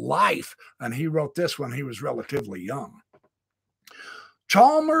his life. And he wrote this when he was relatively young.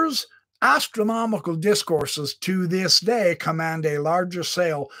 Chalmers' Astronomical Discourses to this day command a larger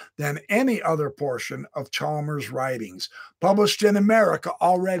sale than any other portion of Chalmers' writings, published in America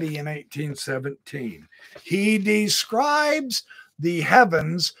already in 1817. He describes the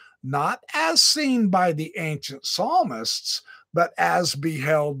heavens not as seen by the ancient psalmists, but as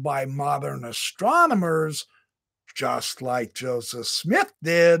beheld by modern astronomers, just like Joseph Smith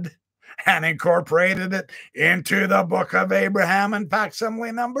did, and incorporated it into the Book of Abraham and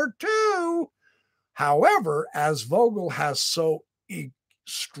Facsimile number 2. However, as Vogerl has so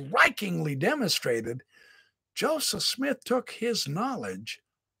strikingly demonstrated, Joseph Smith took his knowledge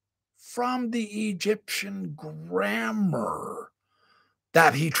from the Egyptian grammar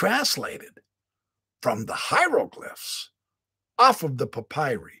that he translated from the hieroglyphs off of the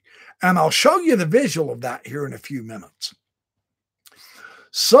papyri. And I'll show you the visual of that here in a few minutes.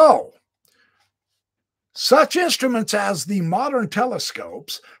 So, such instruments as the modern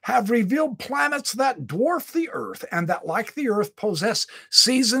telescopes have revealed planets that dwarf the Earth and that, like the Earth, possess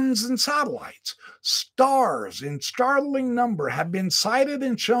seasons and satellites. Stars in startling number have been sighted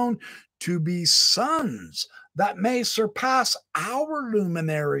and shown to be suns that may surpass our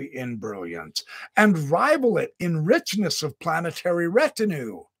luminary in brilliance and rival it in richness of planetary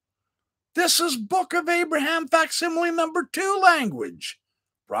retinue. This is Book of Abraham Facsimile number 2 language,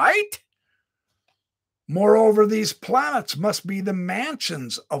 right? Moreover, these planets must be the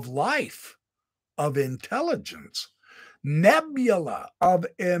mansions of life, of intelligence. Nebula of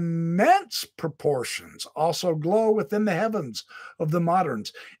immense proportions also glow within the heavens of the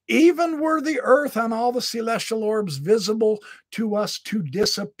moderns. Even were the earth and all the celestial orbs visible to us to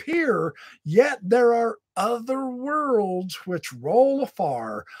disappear, yet there are other worlds which roll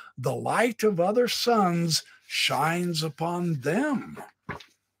afar. The light of other suns shines upon them.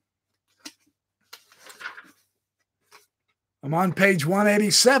 I'm on page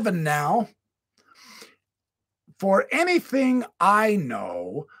 187 now. For anything I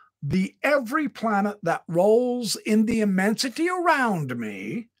know, the every planet that rolls in the immensity around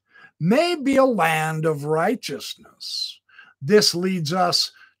me may be a land of righteousness. This leads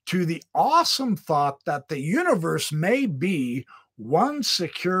us to the awesome thought that the universe may be one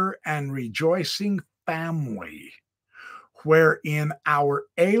secure and rejoicing family, wherein our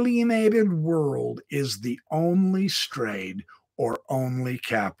alienated world is the only strayed or only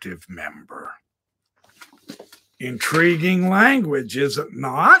captive member. Intriguing language, is it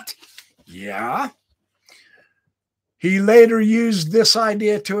not? Yeah. He later used this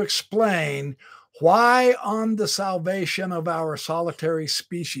idea to explain why on the salvation of our solitary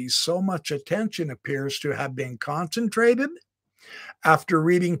species so much attention appears to have been concentrated. After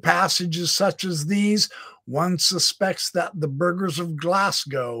reading passages such as these, one suspects that the burghers of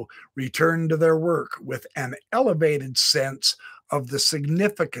Glasgow returned to their work with an elevated sense of the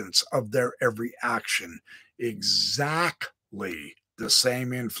significance of their every action. Exactly the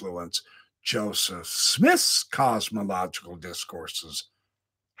same influence Joseph Smith's cosmological discourses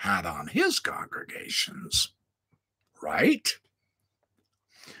had on his congregations, right?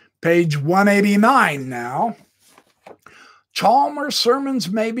 Page 189 now. Chalmers'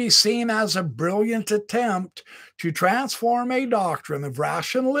 sermons may be seen as a brilliant attempt to transform a doctrine of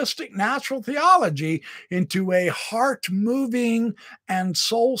rationalistic natural theology into a heart-moving and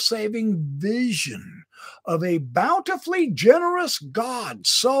soul-saving vision of a bountifully generous God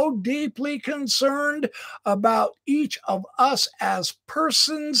so deeply concerned about each of us as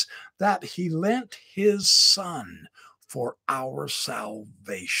persons that he lent his Son for our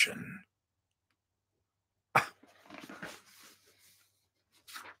salvation.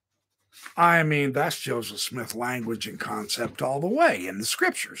 I mean, that's Joseph Smith language and concept all the way in the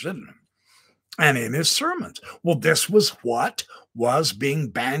scriptures, isn't it? And in his sermons. Well, this was what was being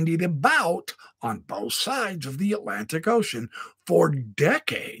bandied about on both sides of the Atlantic Ocean for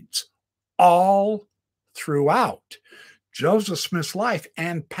decades, all throughout Joseph Smith's life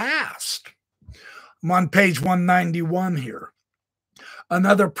and past. I'm on page 191 here.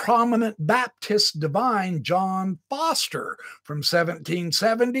 Another prominent Baptist divine, John Foster, from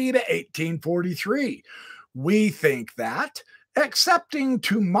 1770 to 1843. We think that, accepting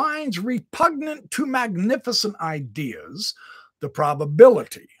to minds repugnant to magnificent ideas, the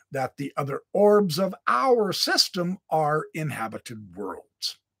probability that the other orbs of our system are inhabited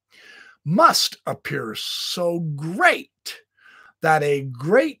worlds must appear so great that a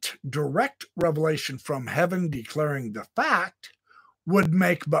great direct revelation from heaven declaring the fact would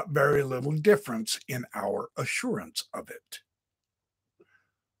make but very little difference in our assurance of it.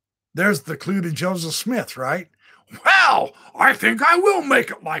 There's the clue to Joseph Smith, right? Well, I think I will make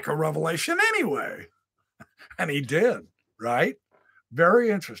it like a revelation anyway. And he did, right?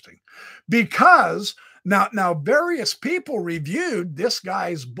 Very interesting. Because now various people reviewed this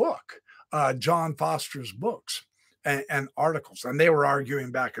guy's book, John Foster's books and articles, and they were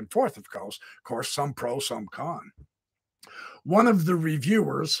arguing back and forth, of course, some pro, some con. One of the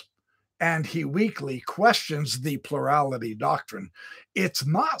reviewers, and he weekly questions the plurality doctrine. It's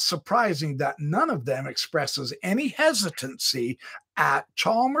not surprising that none of them expresses any hesitancy at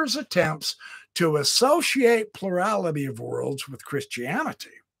Chalmers' attempts to associate plurality of worlds with Christianity.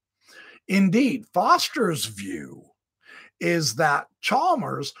 Indeed, Foster's view is that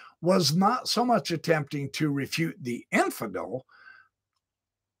Chalmers was not so much attempting to refute the infidel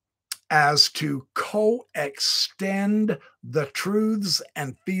as to co-extend the truths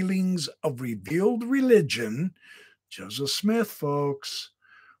and feelings of revealed religion, Joseph Smith, folks,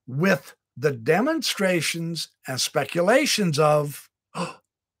 with the demonstrations and speculations of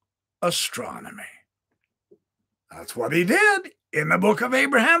astronomy. That's what he did in the Book of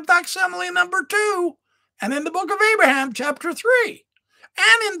Abraham, Facsimile number 2, and in the Book of Abraham, chapter 3,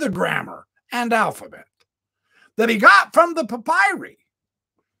 and in the grammar and alphabet that he got from the Papyri.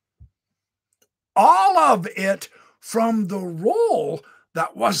 All of it from the roll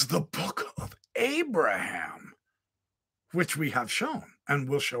that was the Book of Abraham, which we have shown, and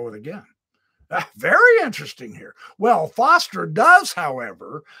we'll show it again. Very interesting here. Well, Foster does,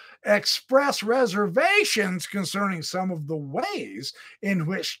 however, express reservations concerning some of the ways in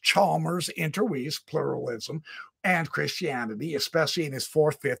which Chalmers interweaves pluralism and Christianity, especially in his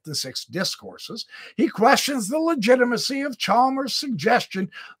 4th, 5th, and 6th discourses. He questions the legitimacy of Chalmers' suggestion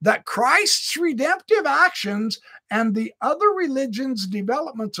that Christ's redemptive actions and the other religions'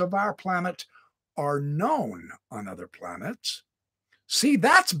 developments of our planet are known on other planets. See,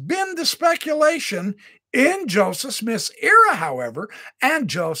 that's been the speculation in Joseph Smith's era, however, and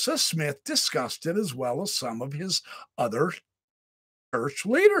Joseph Smith discussed it as well as some of his other church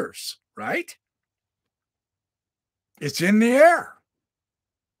leaders, right? It's in the air.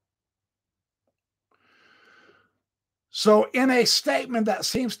 So, in a statement that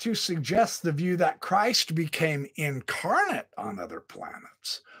seems to suggest the view that Christ became incarnate on other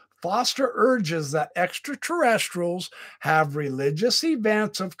planets, Foster urges that extraterrestrials have religious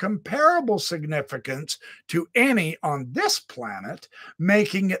events of comparable significance to any on this planet,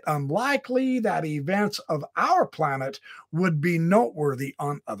 making it unlikely that events of our planet would be noteworthy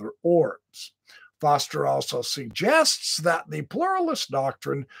on other orbs. Foster also suggests that the pluralist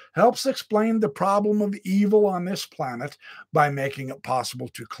doctrine helps explain the problem of evil on this planet by making it possible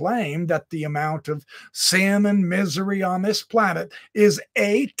to claim that the amount of sin and misery on this planet is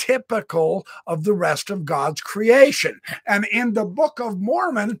atypical of the rest of God's creation. And in the Book of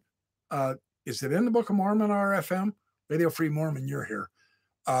Mormon, is it in the Book of Mormon, RFM? Radio Free Mormon, you're here.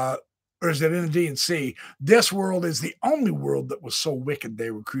 Or is it in the D&C? This world is the only world that was so wicked they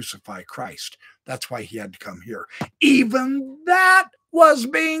would crucify Christ. That's why he had to come here. Even that was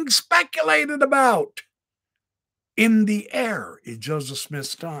being speculated about in the air in Joseph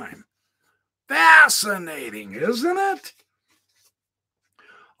Smith's time. Fascinating, isn't it?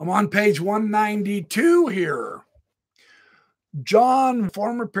 I'm on page 192 here. John,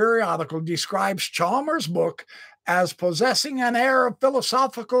 former periodical, describes Chalmers' book as possessing an air of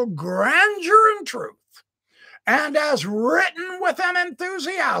philosophical grandeur and truth, and as written with an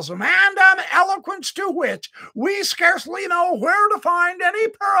enthusiasm and an eloquence to which we scarcely know where to find any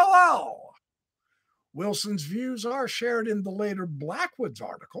parallel. Wilson's views are shared in the later Blackwood's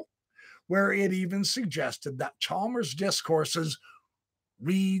article, where it even suggested that Chalmers' discourses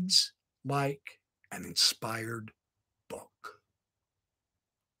reads like an inspired book.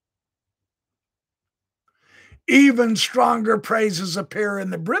 Even stronger praises appear in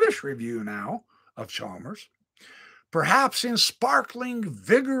the British Review now of Chalmers, perhaps in sparkling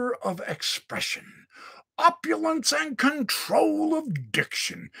vigor of expression, opulence and control of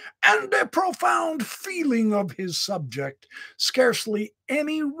diction, and a profound feeling of his subject. Scarcely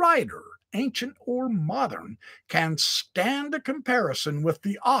any writer, ancient or modern, can stand a comparison with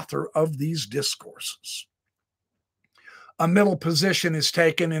the author of these discourses. A middle position is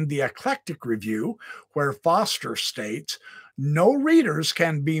taken in the Eclectic Review, where Foster states, "No readers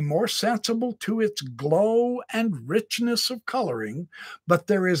can be more sensible to its glow and richness of coloring, but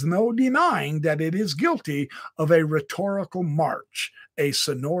there is no denying that it is guilty of a rhetorical march, a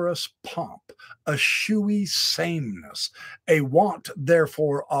sonorous pomp, a shewy sameness, a want,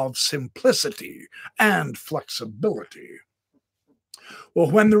 therefore, of simplicity and flexibility."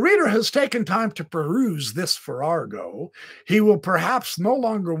 Well, when the reader has taken time to peruse this farrago, he will perhaps no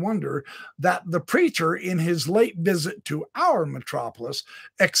longer wonder that the preacher, in his late visit to our metropolis,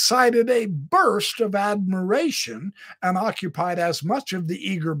 excited a burst of admiration and occupied as much of the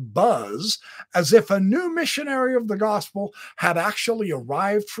eager buzz as if a new missionary of the gospel had actually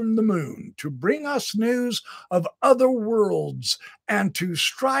arrived from the moon to bring us news of other worlds and to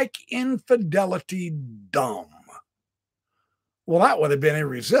strike infidelity dumb. Well, that would have been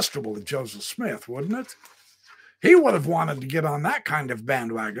irresistible to Joseph Smith, wouldn't it? He would have wanted to get on that kind of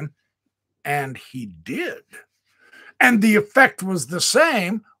bandwagon, and he did. And the effect was the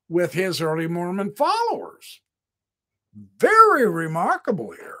same with his early Mormon followers. Very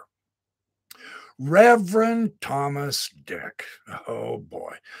remarkable here. Reverend Thomas Dick, oh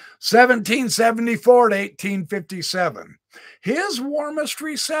boy, 1774 to 1857. His warmest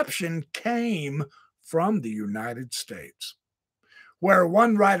reception came from the United States, where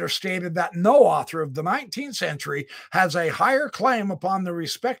one writer stated that no author of the 19th century has a higher claim upon the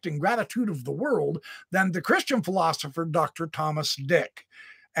respect and gratitude of the world than the Christian philosopher Dr. Thomas Dick,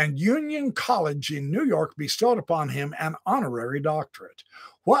 and Union College in New York bestowed upon him an honorary doctorate.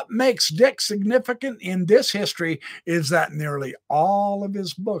 What makes Dick significant in this history is that nearly all of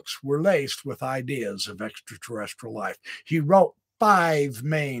his books were laced with ideas of extraterrestrial life. He wrote 5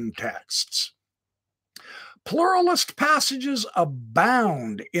 main texts. Pluralist passages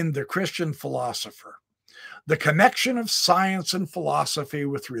abound in the Christian philosopher. The connection of science and philosophy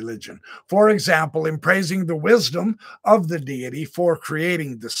with religion. For example, in praising the wisdom of the deity for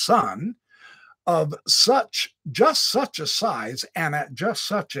creating the sun of just such a size and at just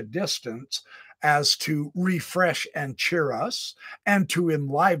such a distance as to refresh and cheer us and to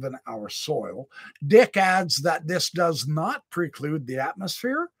enliven our soil. Dick adds that this does not preclude the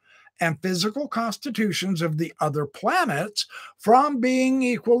atmosphere and physical constitutions of the other planets from being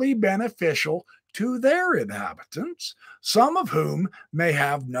equally beneficial to their inhabitants, some of whom may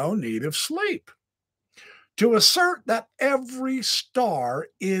have no need of sleep. To assert that every star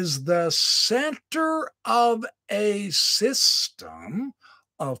is the center of a system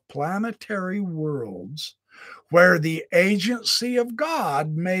of planetary worlds where the agency of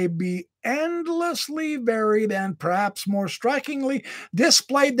God may be endlessly varied and perhaps more strikingly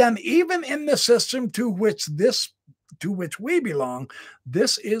displayed than even in the system to which we belong.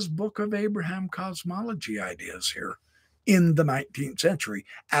 This is Book of Abraham cosmology ideas here in the 19th century,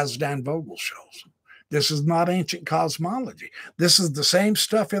 as Dan Vogerl shows. This is not ancient cosmology. This is the same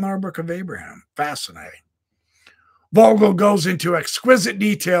stuff in our Book of Abraham. Fascinating. Vogerl goes into exquisite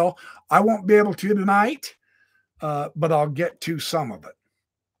detail. I won't be able to tonight, but I'll get to some of it.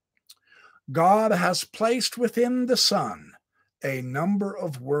 God has placed within the sun a number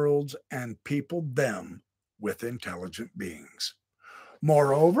of worlds and peopled them with intelligent beings.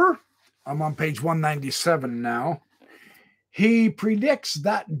 Moreover, I'm on page 197 now, he predicts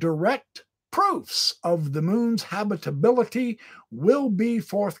that direct proofs of the moon's habitability will be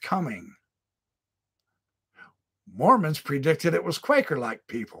forthcoming. Mormons predicted it was Quaker-like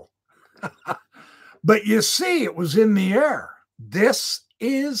people. But you see, it was in the air. This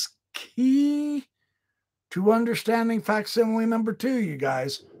is key to understanding facsimile number 2, you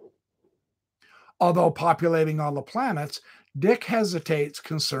guys. Although populating all the planets, Dick hesitates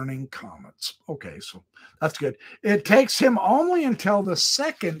concerning comets. Okay, so that's good. It takes him only until the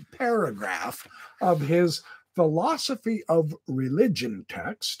second paragraph of his Philosophy of Religion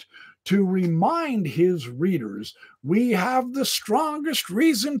text to remind his readers we have the strongest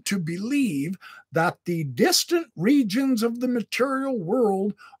reason to believe that the distant regions of the material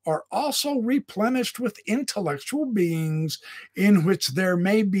world are also replenished with intellectual beings in which there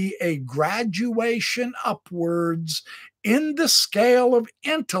may be a graduation upwards in the scale of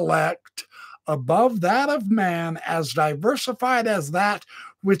intellect above that of man, as diversified as that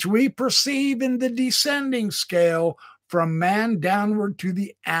which we perceive in the descending scale from man downward to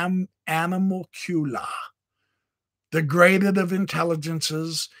the animalcula, the graded of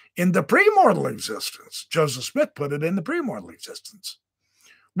intelligences in the premortal existence. Joseph Smith put it in the premortal existence.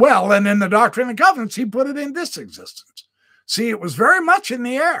 Well, and in the Doctrine and Covenants, he put it in this existence. See, it was very much in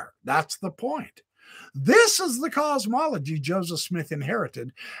the air. That's the point. This is the cosmology Joseph Smith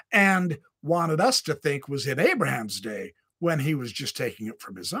inherited and wanted us to think was in Abraham's day when he was just taking it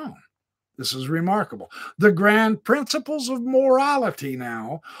from his own. This is remarkable. The grand principles of morality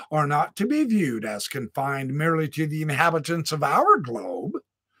now are not to be viewed as confined merely to the inhabitants of our globe,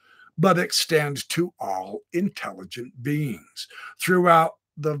 but extend to all intelligent beings throughout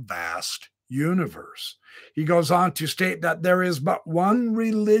the vast universe. He goes on to state that there is but one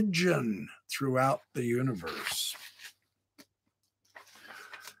religion throughout the universe.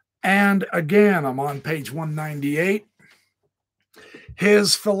 And again, I'm on page 198.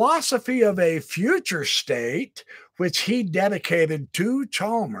 His philosophy of a future state, which he dedicated to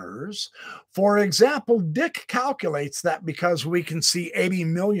Chalmers. For example, Dick calculates that because we can see 80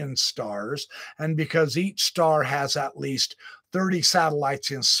 million stars, and because each star has at least 30 satellites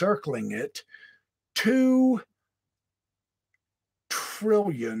encircling it, 2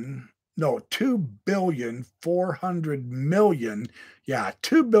 billion 400 million,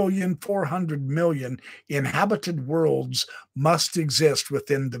 2 billion 400 million inhabited worlds must exist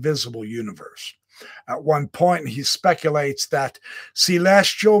within the visible universe. At one point, he speculates that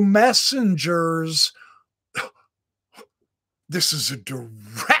celestial messengers, this is a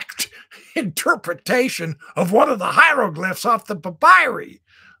direct interpretation of one of the hieroglyphs off the Papyri.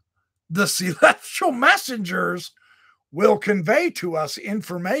 The celestial messengers will convey to us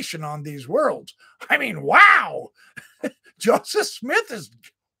information on these worlds. I mean, wow! Joseph Smith is,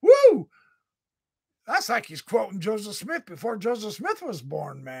 woo! That's like he's quoting Joseph Smith before Joseph Smith was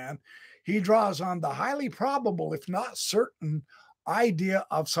born, man. He draws on the highly probable, if not certain, idea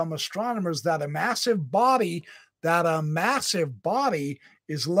of some astronomers that a massive body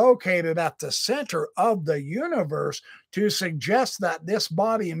is located at the center of the universe to suggest that this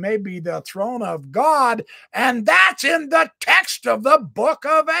body may be the throne of God, and that's in the text of the Book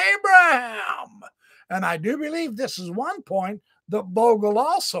of Abraham. And I do believe this is one point that Vogerl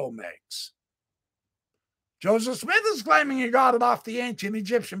also makes. Joseph Smith is claiming he got it off the ancient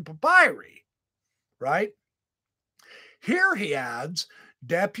Egyptian papyri, right? Here he adds,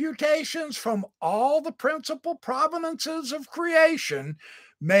 deputations from all the principal provenances of creation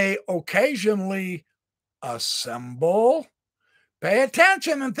may occasionally assemble. Pay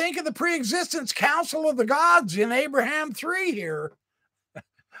attention and think of the pre-existence council of the gods in Abraham 3 here.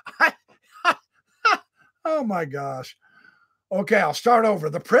 Oh my gosh. Okay, I'll start over.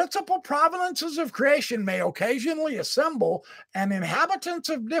 The principal provenances of creation may occasionally assemble, and inhabitants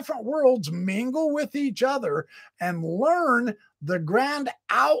of different worlds mingle with each other and learn the grand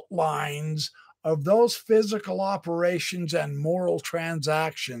outlines of those physical operations and moral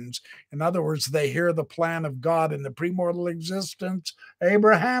transactions. In other words, they hear the plan of God in the premortal existence,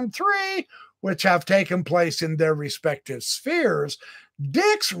 Abraham 3, which have taken place in their respective spheres.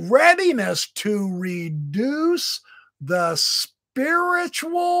 Dick's readiness to reduce the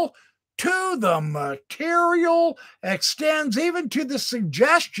spiritual to the material extends even to the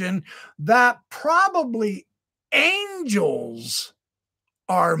suggestion that probably angels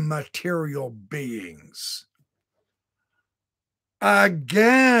are material beings.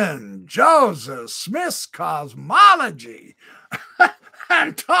 Again, Joseph Smith's cosmology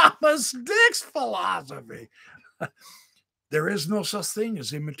and Thomas Dick's philosophy. There is no such thing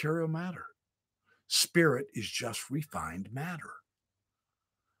as immaterial matter. Spirit is just refined matter.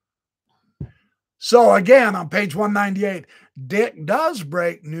 So again, on page 198, Dick does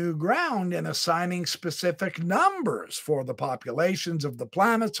break new ground in assigning specific numbers for the populations of the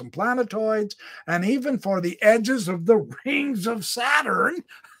planets and planetoids, and even for the edges of the rings of Saturn.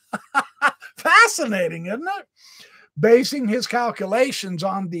 Fascinating, isn't it? Basing his calculations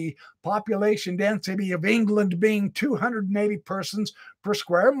on the population density of England being 280 persons per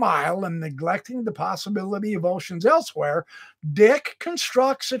square mile and neglecting the possibility of oceans elsewhere, Dick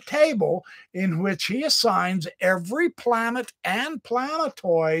constructs a table in which he assigns every planet and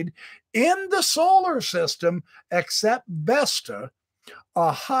planetoid in the solar system except Vesta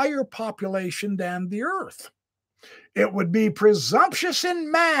a higher population than the Earth. It would be presumptuous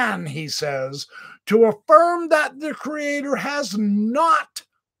in man, he says, to affirm that the Creator has not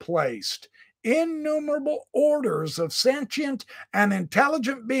placed innumerable orders of sentient and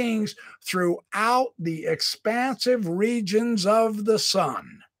intelligent beings throughout the expansive regions of the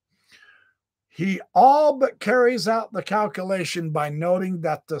sun. He all but carries out the calculation by noting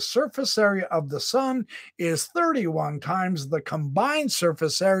that the surface area of the sun is 31 times the combined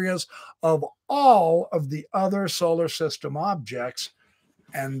surface areas of all of the other solar system objects.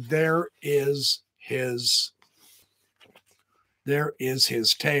 And there is his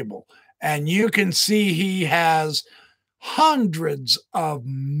table. And you can see he has hundreds of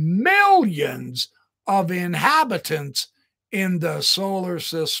millions of inhabitants in the solar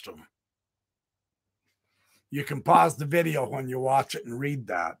system. You can pause the video when you watch it and read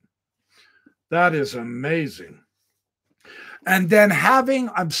that. That is amazing. And then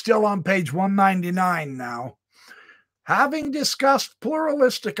I'm still on page 199 now. Having discussed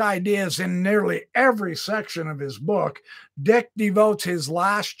pluralistic ideas in nearly every section of his book, Dick devotes his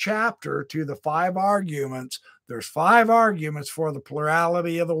last chapter to the 5 arguments. There's 5 arguments for the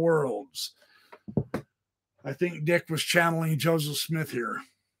plurality of the worlds. I think Dick was channeling Joseph Smith here.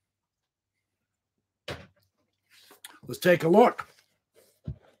 Let's take a look.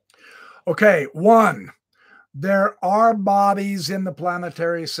 Okay, 1. There are bodies in the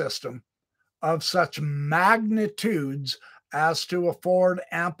planetary system of such magnitudes as to afford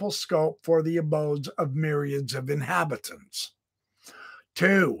ample scope for the abodes of myriads of inhabitants.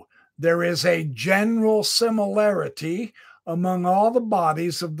 2. There is a general similarity among all the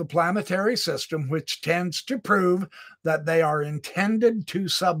bodies of the planetary system, which tends to prove that they are intended to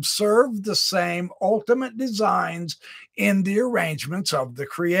subserve the same ultimate designs in the arrangements of the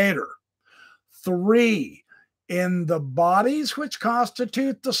Creator. 3. In the bodies which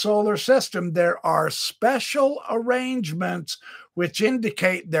constitute the solar system, there are special arrangements which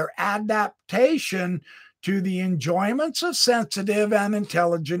indicate their adaptation to the enjoyments of sensitive and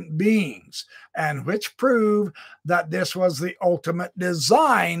intelligent beings, and which prove that this was the ultimate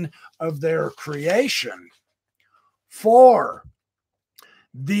design of their creation. 4.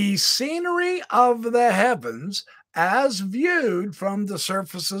 The scenery of the heavens, as viewed from the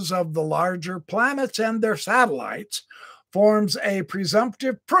surfaces of the larger planets and their satellites, forms a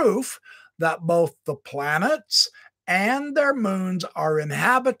presumptive proof that both the planets and their moons are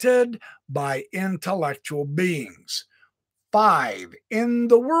inhabited by intellectual beings. 5. In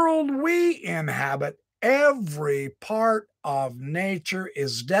the world we inhabit, every part of nature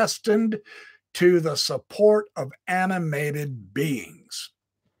is destined to the support of animated beings.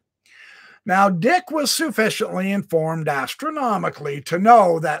 Now, Dick was sufficiently informed astronomically to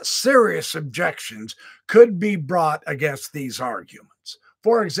know that serious objections could be brought against these arguments.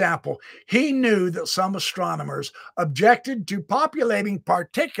 For example, he knew that some astronomers objected to populating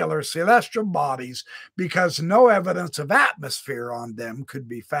particular celestial bodies because no evidence of atmosphere on them could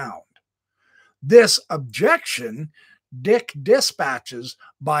be found. This objection Dick dispatches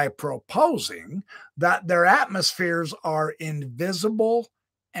by proposing that their atmospheres are invisible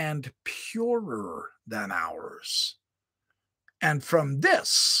and purer than ours. And from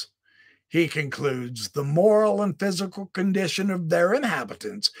this, he concludes the moral and physical condition of their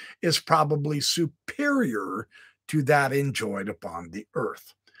inhabitants is probably superior to that enjoyed upon the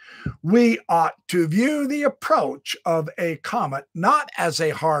earth. We ought to view the approach of a comet not as a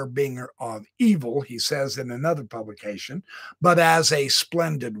harbinger of evil, he says in another publication, but as a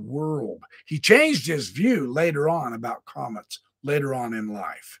splendid world. He changed his view later on about comets, later on in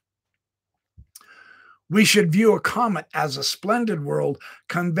life. We should view a comet as a splendid world,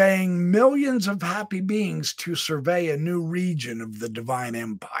 conveying millions of happy beings to survey a new region of the divine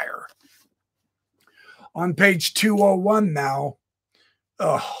empire. On page 201 now,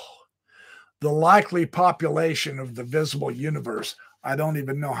 the likely population of the visible universe. I don't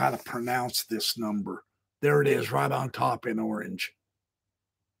even know how to pronounce this number. There it is, right on top in orange.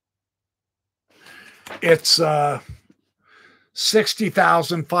 It's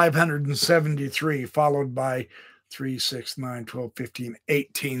 60,573, followed by 3, 6, 9, 12, 15,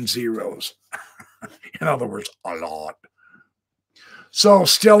 18 zeros. In other words, a lot. So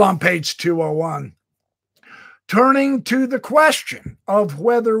still on page 201, turning to the question of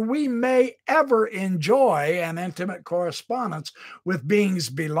whether we may ever enjoy an intimate correspondence with beings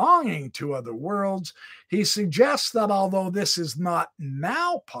belonging to other worlds, he suggests that although this is not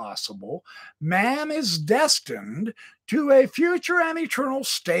now possible, man is destined to a future and eternal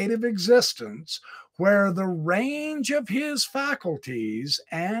state of existence where the range of his faculties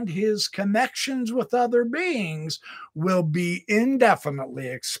and his connections with other beings will be indefinitely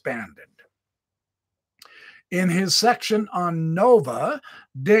expanded. In his section on Nova,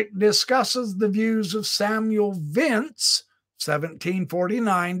 Dick discusses the views of Samuel Vince,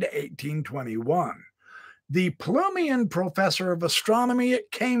 1749 to 1821. the Plumian professor of astronomy at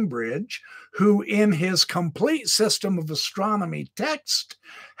Cambridge, who in his complete system of astronomy text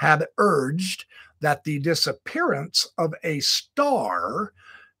had urged that the disappearance of a star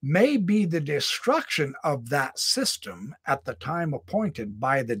may be the destruction of that system at the time appointed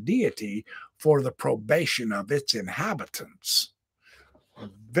by the deity for the probation of its inhabitants.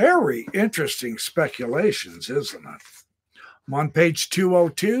 Very interesting speculations, isn't it? I'm on page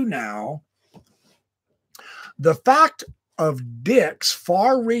 202 now. The fact of Dick's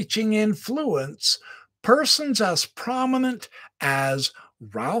far-reaching influence, persons as prominent as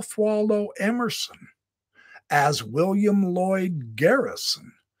Ralph Waldo Emerson, as William Lloyd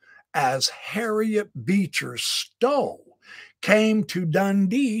Garrison, as Harriet Beecher Stowe, came to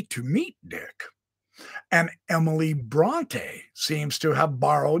Dundee to meet Dick. And Emily Bronte seems to have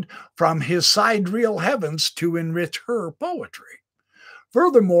borrowed from his sidereal heavens to enrich her poetry.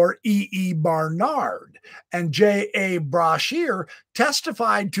 Furthermore, E. Barnard and J. Brashear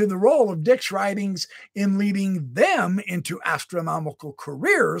testified to the role of Dick's writings in leading them into astronomical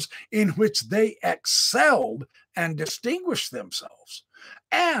careers in which they excelled and distinguished themselves.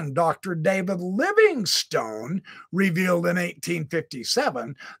 And Dr. David Livingstone revealed in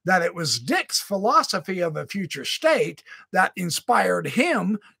 1857 that it was Dick's philosophy of a future state that inspired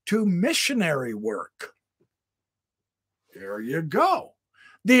him to missionary work. There you go.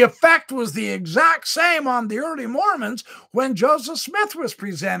 The effect was the exact same on the early Mormons when Joseph Smith was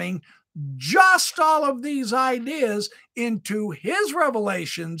presenting just all of these ideas into his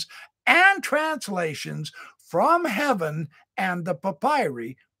revelations and translations from heaven and the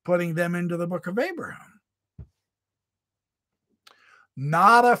Papyri, putting them into the Book of Abraham.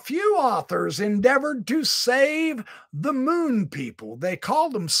 Not a few authors endeavored to save the moon people. They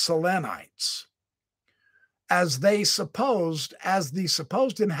called them Selenites, as the supposed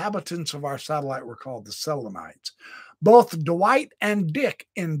inhabitants of our satellite were called the Selenites. Both Dwight and Dick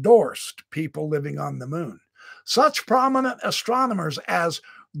endorsed people living on the moon. Such prominent astronomers as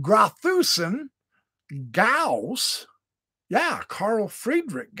Grothusen, Gauss, Carl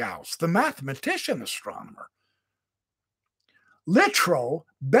Friedrich Gauss, the mathematician astronomer, Littrow,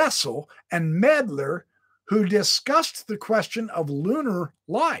 Bessel, and Medler, who discussed the question of lunar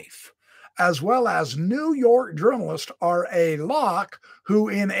life, as well as New York journalist R.A. Locke, who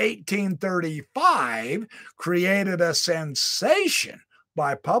in 1835 created a sensation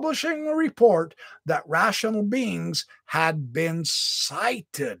by publishing a report that rational beings had been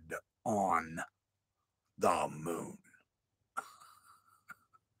sighted on the moon.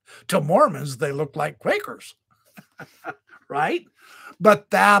 To Mormons, they look like Quakers, right? But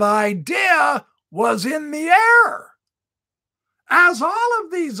that idea was in the air, as all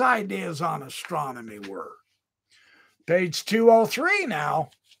of these ideas on astronomy were. Page 203 now.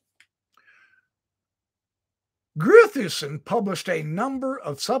 Grothusen published a number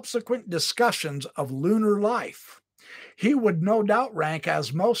of subsequent discussions of lunar life. He would no doubt rank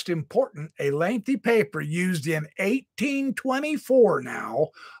as most important a lengthy paper used in 1824 now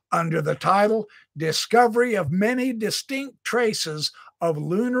under the title Discovery of Many Distinct Traces of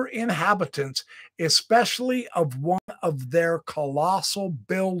Lunar Inhabitants, especially of one of their colossal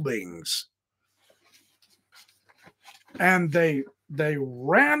buildings. And they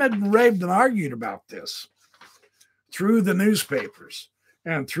ranted and raved and argued about this through the newspapers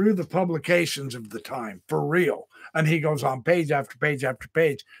and through the publications of the time, for real. And he goes on page after page after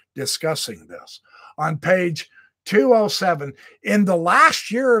page discussing this. On page 207, in the last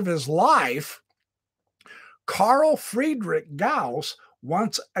year of his life, Carl Friedrich Gauss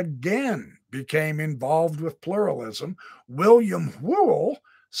once again became involved with pluralism. William Whewell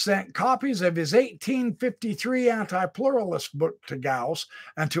sent copies of his 1853 anti-pluralist book to Gauss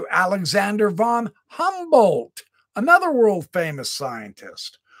and to Alexander von Humboldt, another world-famous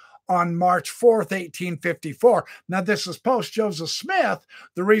scientist, on March 4th, 1854. Now, this is post-Joseph Smith.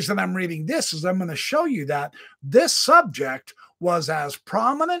 The reason I'm reading this is I'm going to show you that this subject was as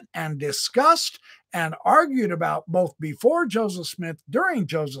prominent and discussed and argued about both before Joseph Smith, during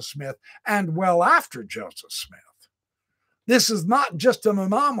Joseph Smith, and well after Joseph Smith. This is not just an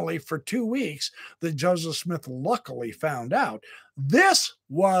anomaly for 2 weeks that Joseph Smith luckily found out. This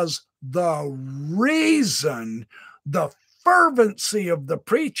was the reason the fervency of the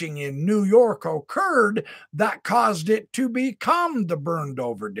preaching in New York occurred that caused it to become the burned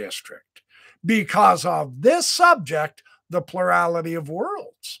over district, because of this subject, the plurality of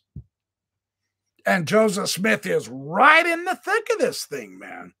worlds. And Joseph Smith is right in the thick of this thing,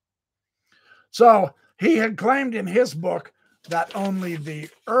 man. So he had claimed in his book that only the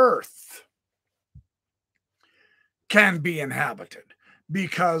earth can be inhabited,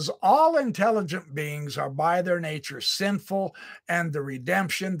 because all intelligent beings are by their nature sinful, and the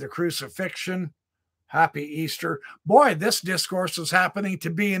redemption, the crucifixion, happy Easter. Boy, this discourse is happening to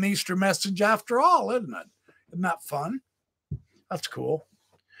be an Easter message after all, isn't it? Isn't that fun? That's cool.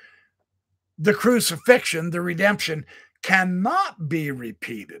 The crucifixion, the redemption, cannot be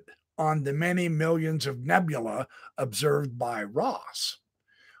repeated on the many millions of nebula observed by Ross.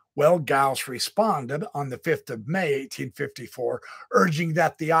 Well, Gauss responded on the 5th of May, 1854, urging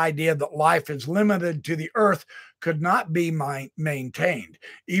that the idea that life is limited to the Earth could not be maintained,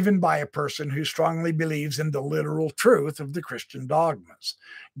 even by a person who strongly believes in the literal truth of the Christian dogmas.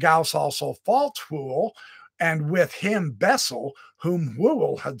 Gauss also faults Whewell, and with him Bessel, whom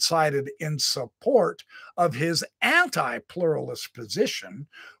Whewell had cited in support of his anti-pluralist position,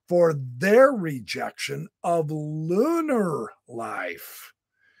 for their rejection of lunar life.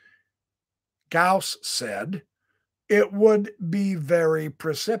 Gauss said, "It would be very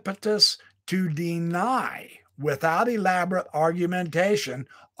precipitous to deny, without elaborate argumentation,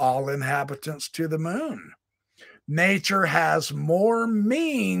 all inhabitants to the moon. Nature has more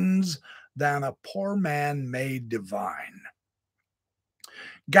means than a poor man may divine."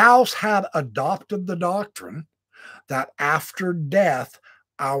 Gauss had adopted the doctrine that after death,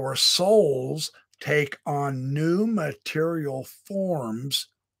 our souls take on new material forms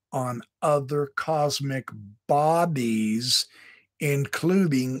on other cosmic bodies,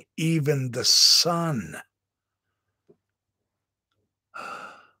 including even the sun.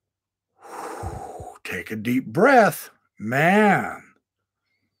 Take a deep breath, man.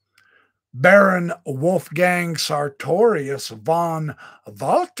 Baron Wolfgang Sartorius von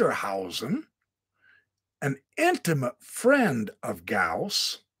Walterhausen, an intimate friend of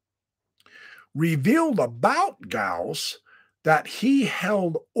Gauss, revealed about Gauss that he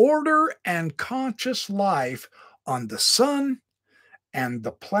held order and conscious life on the sun and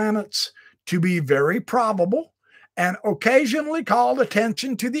the planets to be very probable, and occasionally called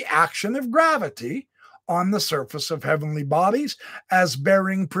attention to the action of gravity on the surface of heavenly bodies as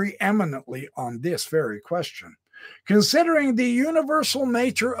bearing preeminently on this very question. Considering the universal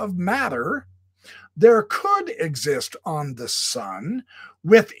nature of matter, there could exist on the sun,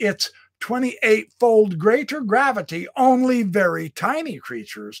 with its 28-fold greater gravity, only very tiny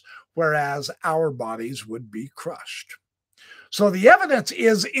creatures, whereas our bodies would be crushed. So the evidence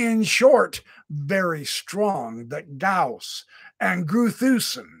is, in short, very strong that Gauss and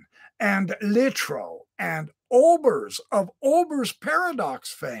Grothusen and Littrow and Olbers of Olbers'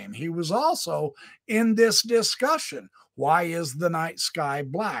 paradox fame, he was also in this discussion. Why is the night sky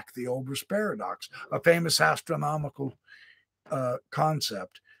black? The Olbers paradox, a famous astronomical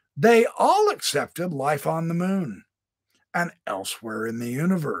concept. They all accepted life on the moon and elsewhere in the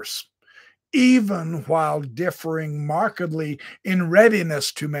universe, even while differing markedly in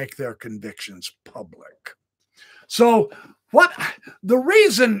readiness to make their convictions public. So what the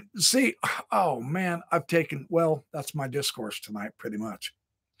reason, see, oh man, that's my discourse tonight pretty much.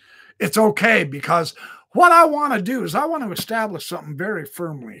 It's okay, because what I want to do is I want to establish something very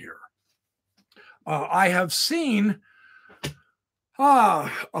firmly here. I have seen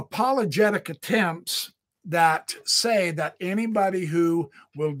apologetic attempts that say that anybody who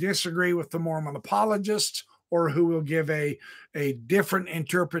will disagree with the Mormon apologists, or who will give a different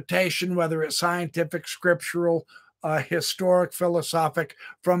interpretation, whether it's scientific, scriptural, historic, philosophic,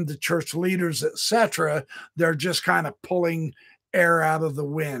 from the church leaders, etc., they're just kind of pulling air out of the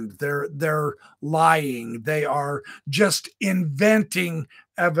wind. They're lying. They are just inventing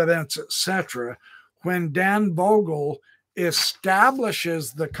evidence, etc. When Dan Vogerl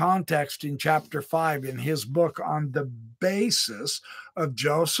establishes the context in chapter 5 in his book on the basis of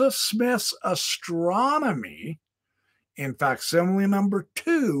Joseph Smith's Astronomy, in Facsimile number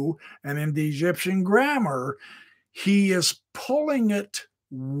 2, and in the Egyptian grammar, he is pulling it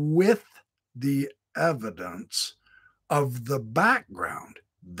with the evidence of the background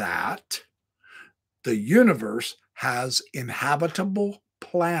that the universe has inhabitable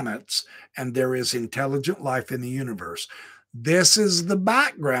planets and there is intelligent life in the universe. This is the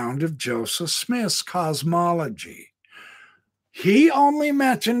background of Joseph Smith's cosmology. He only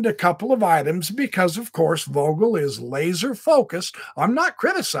mentioned a couple of items because, of course, Vogerl is laser focused. I'm not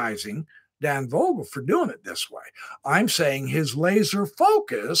criticizing Dan Vogerl for doing it this way. I'm saying his laser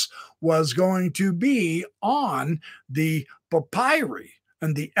focus was going to be on the papyri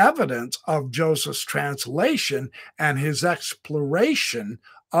and the evidence of Joseph's translation and his exploration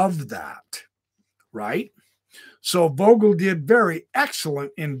of that, right? So Vogerl did very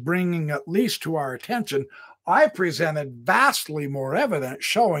excellent in bringing at least to our attention I presented vastly more evidence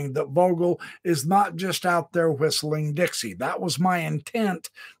showing that Vogel is not just out there whistling Dixie. That was my intent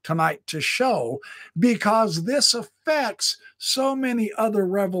tonight to show, because this affects so many other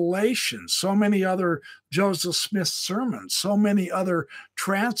revelations, so many other Joseph Smith sermons, so many other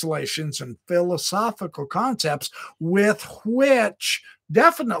translations and philosophical concepts with which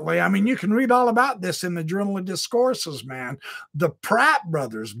definitely, I mean, you can read all about this in the Journal of Discourses, man. The Pratt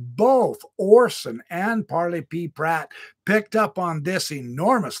brothers, both Orson and Parley P. Pratt, picked up on this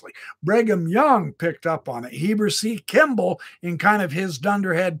enormously. Brigham Young picked up on it. Heber C. Kimball, in kind of his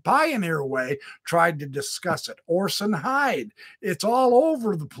dunderhead pioneer way, tried to discuss it. Orson Hyde. It's all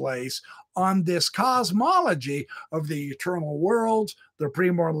over the place on this cosmology of the eternal worlds, the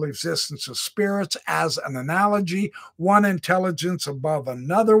premortal existence of spirits as an analogy, one intelligence above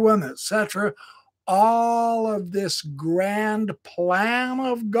another one, etc. All of this grand plan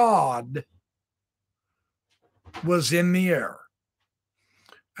of God was in the air.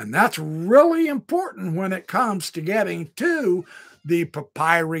 And that's really important when it comes to getting to the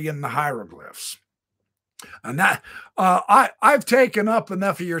papyri and the hieroglyphs. And that I've taken up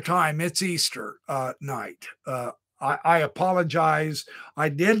enough of your time. It's Easter night. I apologize. I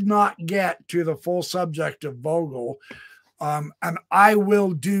did not get to the full subject of Vogel, and I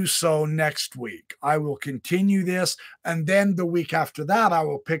will do so next week. I will continue this, and then the week after that, I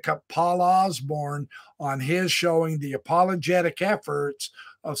will pick up Paul Osborne on his showing the apologetic efforts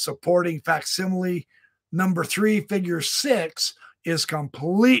of supporting Facsimile number 3, figure 6 is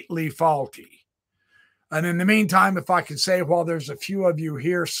completely faulty. And in the meantime, if I could say, while there's a few of you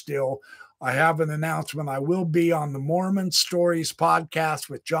here still, I have an announcement. I will be on the Mormon Stories podcast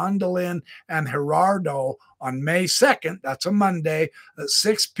with John Dehlin and Gerardo on May 2nd. That's a Monday at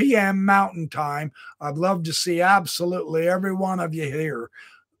 6 p.m. Mountain Time. I'd love to see absolutely every one of you here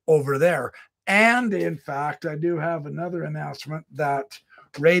over there. And in fact, I do have another announcement that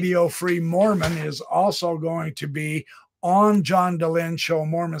Radio Free Mormon is also going to be on John Dehlin show,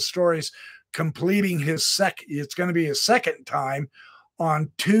 Mormon Stories, completing his it's going to be his second time on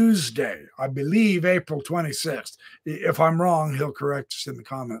Tuesday, I believe April 26th. If I'm wrong, he'll correct us in the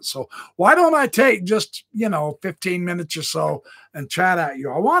comments. So why don't I take just, 15 minutes or so and chat at you?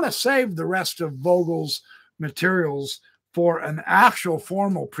 I want to save the rest of Vogel's materials for an actual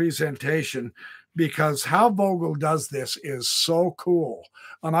formal presentation, because how Vogel does this is so cool.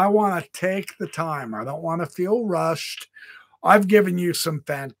 And I want to take the time. I don't want to feel rushed. I've given you some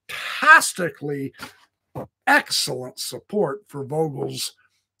fantastically excellent support for Vogel's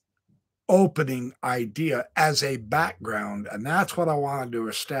opening idea as a background, and that's what I wanted to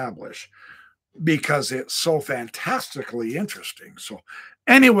establish because it's so fantastically interesting. So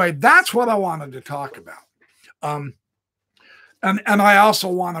anyway, that's what I wanted to talk about. And I also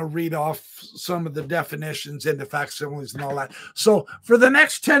want to read off some of the definitions into facsimiles and all that. So for the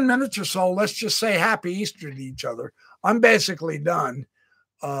next 10 minutes or so, let's just say Happy Easter to each other. I'm basically done.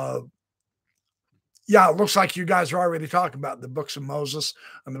 Yeah, it looks like you guys are already talking about the books of Moses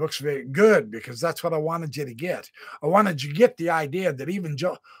and the books of Abraham. Good, because that's what I wanted you to get. I wanted you to get the idea that even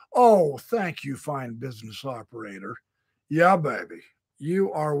oh, thank you, fine business operator. Yeah, baby.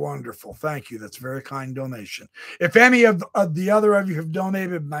 You are wonderful. Thank you. That's a very kind donation. If any of the other of you have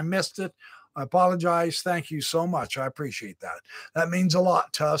donated and I missed it, I apologize. Thank you so much. I appreciate that. That means a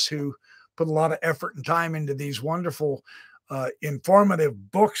lot to us who put a lot of effort and time into these wonderful,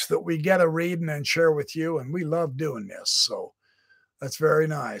 informative books that we get to read and share with you. And we love doing this. So that's very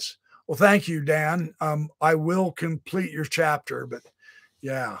nice. Well, thank you, Dan. I will complete your chapter, but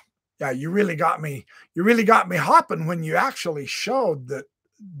yeah, you really got me. You really got me hopping when you actually showed that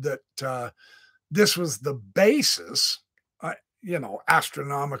this was the basis,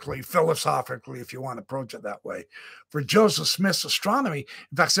 astronomically, philosophically, if you want to approach it that way, for Joseph Smith's astronomy. In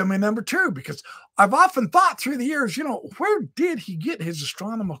fact, Facsimile number 2, because I've often thought through the years, where did he get his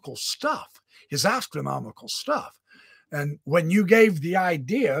astronomical stuff, his astronomical stuff? And when you gave the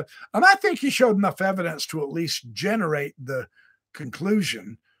idea, and I think he showed enough evidence to at least generate the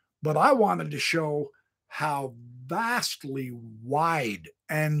conclusion, but I wanted to show how vastly wide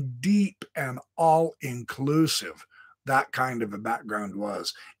and deep and all-inclusive that kind of a background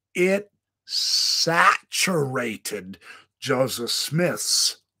was. It saturated Joseph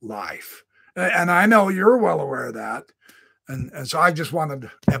Smith's life. And I know you're well aware of that. And so I just wanted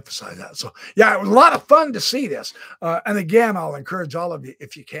to emphasize that. So, yeah, it was a lot of fun to see this. And again, I'll encourage all of you,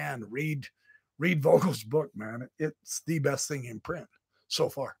 if you can, read Vogel's book, man. It's the best thing in print so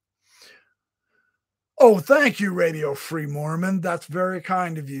far. Oh, thank you, Radio Free Mormon. That's very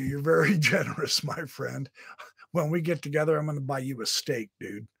kind of you. You're very generous, my friend. When we get together, I'm going to buy you a steak,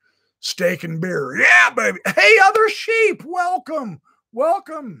 dude. Steak and beer. Yeah, baby. Hey, other sheep, welcome.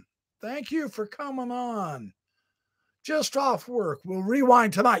 Welcome. Thank you for coming on. Just off work. We'll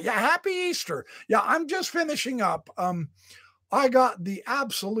rewind tonight. Yeah, happy Easter. Yeah, I'm just finishing up. I got the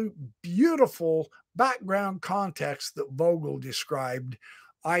absolute beautiful background context that Vogel described.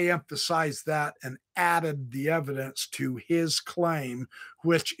 I emphasized that and added the evidence to his claim,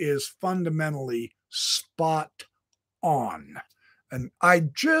 which is fundamentally spot on. And I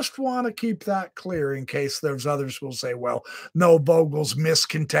just want to keep that clear in case there's others who will say, well, no, Vogel's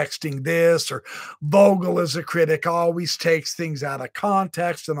miscontexting this, or Vogel is a critic, always takes things out of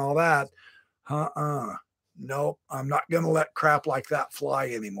context and all that. Nope, I'm not going to let crap like that fly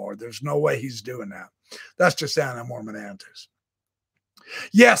anymore. There's no way he's doing that. That's just anti-Mormon antics.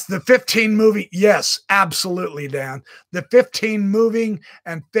 Yes, the 15 moving. Yes, absolutely, Dan. The 15 moving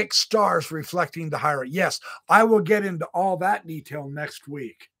and fixed stars reflecting the hierarchy. Yes, I will get into all that detail next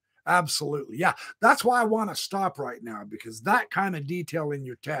week. Absolutely. Yeah, that's why I want to stop right now, because that kind of detail in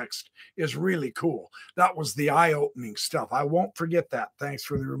your text is really cool. That was the eye-opening stuff. I won't forget that. Thanks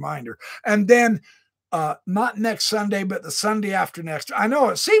for the reminder. And then not next Sunday, but the Sunday after next. I know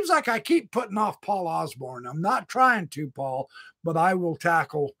it seems like I keep putting off Paul Osborne. I'm not trying to, Paul, but I will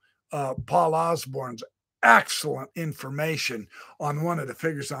tackle Paul Osborne's excellent information on one of the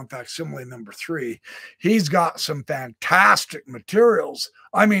figures on facsimile number 3. He's got some fantastic materials.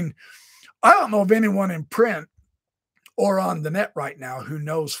 I mean, I don't know of anyone in print or on the net right now who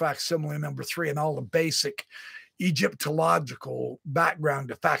knows facsimile number 3 and all the basic Egyptological background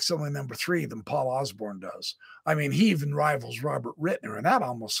to facsimile number 3 than Paul Osborne does. I mean, he even rivals Robert Rittner, and that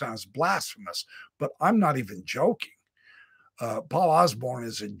almost sounds blasphemous, but I'm not even joking. Paul Osborne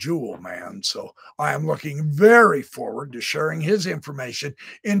is a jewel, man. So I am looking very forward to sharing his information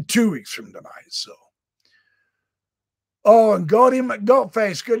in 2 weeks from tonight. So, oh, and Goaty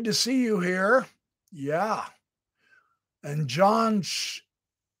McGoatface, good to see you here. Yeah. And John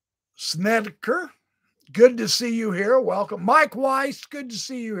Snedeker, good to see you here. Welcome. Mike Weiss, good to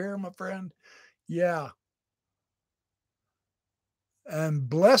see you here, my friend. Yeah. And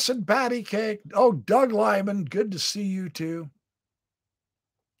Blessed Patty Cake. Oh, Doug Lyman, good to see you too.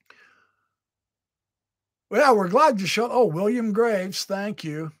 Well, we're glad you showed. Oh, William Graves, thank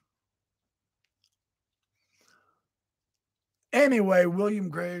you. Anyway, William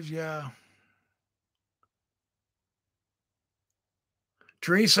Graves, yeah.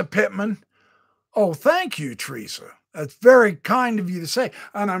 Teresa Pittman. Oh, thank you, Teresa. That's very kind of you to say.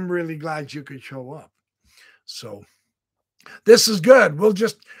 And I'm really glad you could show up. So this is good. We're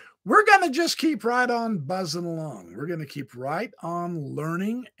going to just keep right on buzzing along. We're going to keep right on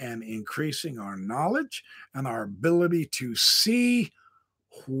learning and increasing our knowledge and our ability to see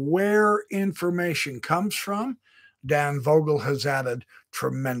where information comes from. Dan Vogerl has added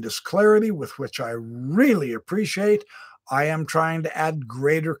tremendous clarity, with which I really appreciate. I am trying to add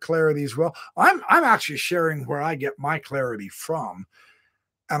greater clarity as well. I'm actually sharing where I get my clarity from,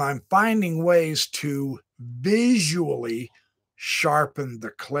 and I'm finding ways to visually sharpen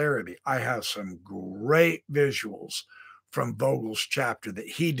the clarity. I have some great visuals from Vogel's chapter that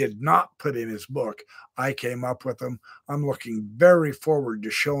he did not put in his book. I came up with them. I'm looking very forward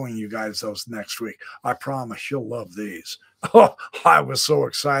to showing you guys those next week. I promise you'll love these. Oh, I was so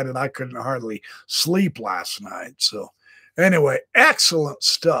excited. I couldn't hardly sleep last night. So anyway, excellent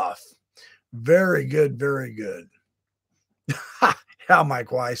stuff. Very good, very good. Yeah,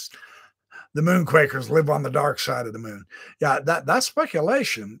 Mike Weiss. The moon quakers live on the dark side of the moon. Yeah, that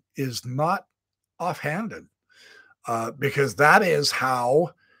speculation is not offhanded. Because that is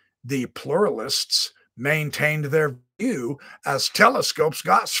how the pluralists maintained their view as telescopes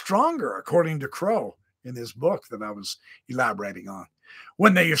got stronger, according to Crow in his book that I was elaborating on.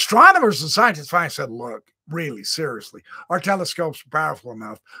 When the astronomers and scientists finally said, look, really, seriously, our telescopes are powerful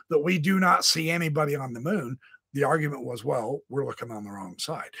enough that we do not see anybody on the moon, the argument was, well, we're looking on the wrong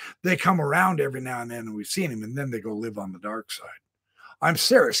side. They come around every now and then and we've seen them, and then they go live on the dark side. I'm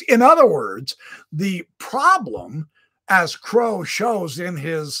serious. In other words, the problem, as Crow shows in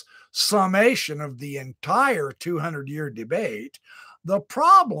his summation of the entire 200-year debate, the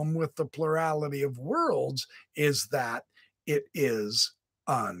problem with the plurality of worlds is that it is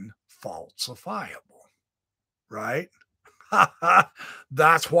unfalsifiable, right?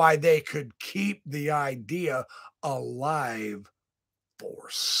 That's why they could keep the idea alive for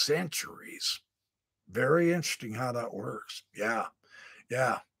centuries. Very interesting how that works. Yeah.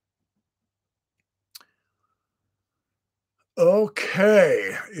 Yeah.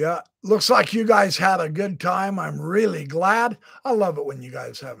 Okay. Yeah. Looks like you guys had a good time. I'm really glad. I love it when you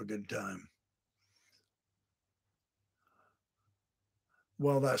guys have a good time.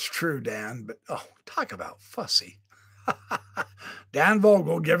 Well, that's true, Dan, but oh, talk about fussy. Dan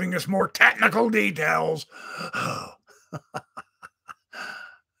Vogel giving us more technical details.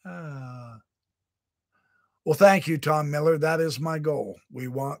 Uh, well, thank you, Tom Miller. That is my goal. We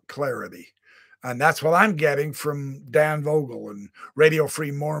want clarity. And that's what I'm getting from Dan Vogel and Radio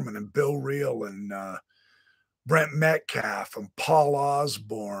Free Mormon and Bill Reel and Brent Metcalf and Paul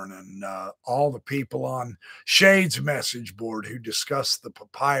Osborne and all the people on Shade's message board who discuss the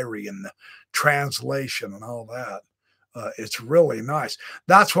papyri and the translation and all that. It's really nice.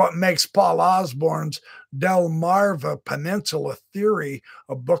 That's what makes Paul Osborne's Delmarva Peninsula Theory,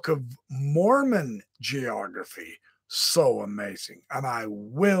 a Book of Mormon geography, so amazing. And I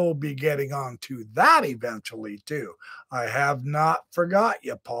will be getting on to that eventually too. I have not forgot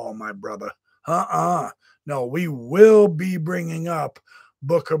you, Paul, my brother. No, we will be bringing up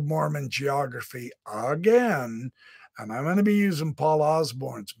Book of Mormon geography again. And I'm going to be using Paul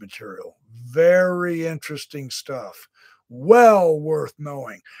Osborne's material. Very interesting stuff. Well worth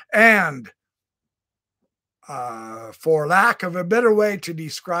knowing. And for lack of a better way to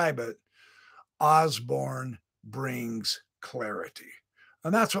describe it, Osborne brings clarity.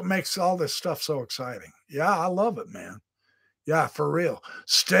 And that's what makes all this stuff so exciting. Yeah, I love it, man. Yeah, for real.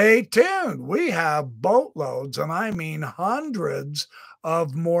 Stay tuned. We have boatloads, and I mean hundreds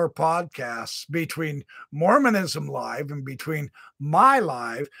of more podcasts between Mormonism Live and between my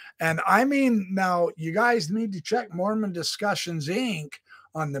live. And I mean, now you guys need to check Mormon Discussions Inc.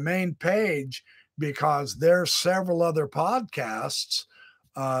 on the main page because there's several other podcasts.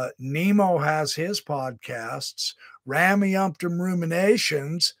 Nemo has his podcasts, Rameumptum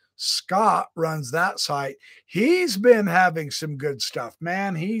Ruminations. Scott runs that site. He's been having some good stuff,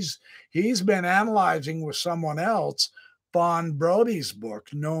 man. He's been analyzing with someone else Fawn Brody's book,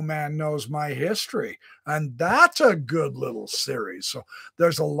 No Man Knows My History. And that's a good little series. So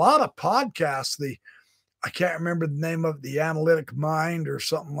there's a lot of podcasts. I can't remember the name of the Analytic Mind or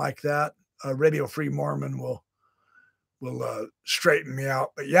something like that. Radio Free Mormon will straighten me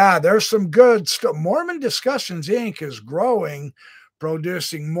out. But yeah, there's some good stuff. Mormon Discussions Inc. is growing,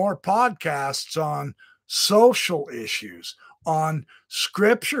 producing more podcasts on social issues, on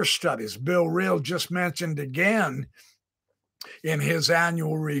scripture studies. Bill Reel just mentioned again in his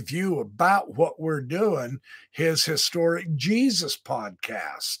annual review about what we're doing, his Historic Jesus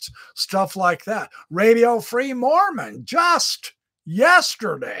podcasts, stuff like that. Radio Free Mormon just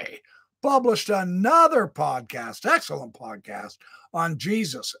yesterday published another podcast, excellent podcast, on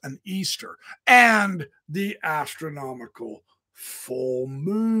Jesus and Easter and the astronomical full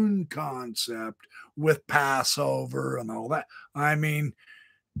moon concept with Passover and all that. I mean,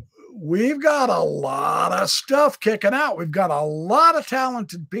 we've got a lot of stuff kicking out. We've got a lot of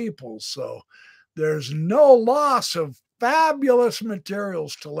talented people. So there's no loss of fabulous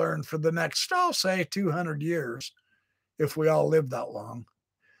materials to learn for the next, I'll say, 200 years if we all live that long.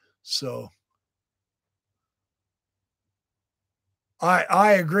 So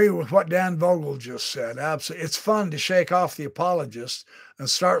I agree with what Dan Vogerl just said. Absolutely. It's fun to shake off the apologists and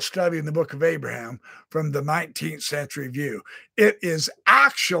start studying the Book of Abraham from the 19th century view. It is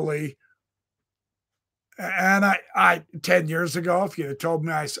actually, and I 10 years ago, if you had told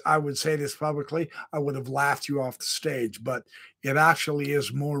me I would say this publicly, I would have laughed you off the stage, but it actually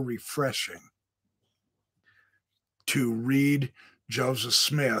is more refreshing to read Joseph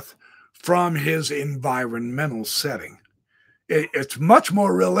Smith from his environmental setting. It's much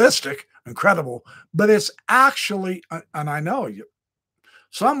more realistic, incredible, but it's actually, and I know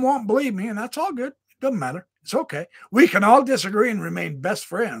some won't believe me, and that's all good. It doesn't matter. It's okay. We can all disagree and remain best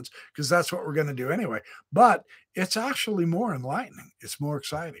friends because that's what we're going to do anyway. But it's actually more enlightening. It's more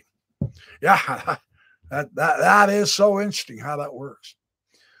exciting. Yeah, that is so interesting how that works.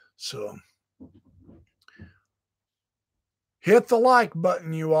 So hit the like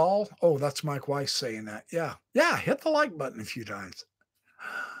button, you all. Oh, that's Mike Weiss saying that. Yeah, hit the like button a few times.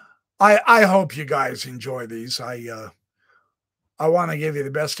 I hope you guys enjoy these. I want to give you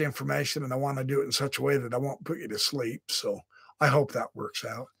the best information, and I want to do it in such a way that I won't put you to sleep. So I hope that works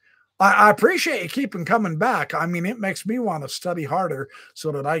out. I appreciate you keeping coming back. I mean, it makes me want to study harder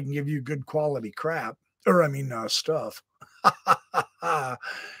so that I can give you good quality crap, or stuff.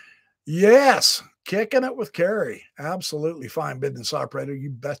 Yes, kicking it with Carrie. Absolutely fine business operator.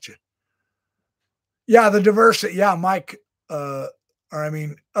 You betcha. Yeah, the diversity. Yeah, Mike.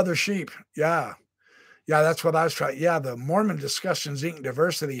 Other sheep. Yeah, that's what I was trying. Yeah, the Mormon Discussions Inc.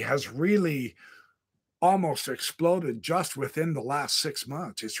 diversity has really almost exploded just within the last 6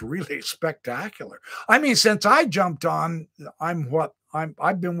 months. It's really spectacular. I mean, since I jumped on,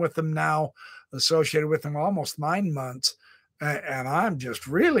 I've been with them now, associated with them almost 9 months. And I'm just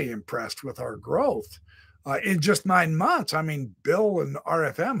really impressed with our growth. In just 9 months, I mean, Bill and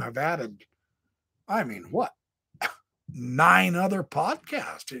RFM have added, I mean, what, 9 other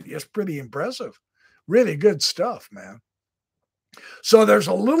podcasts. It's pretty impressive. Really good stuff, man. So there's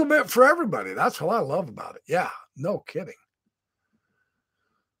a little bit for everybody. That's what I love about it. Yeah, no kidding.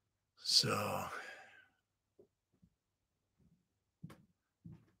 So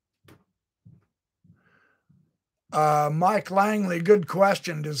Mike Langley, good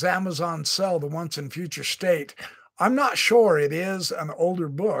question. Does Amazon sell the Once and Future State? I'm not sure. It is an older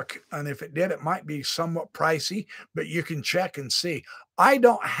book, and if it did, it might be somewhat pricey, but you can check and see. I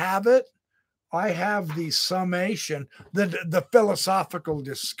don't have it. I have the summation, the philosophical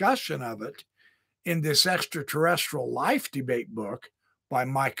discussion of it in this extraterrestrial life debate book by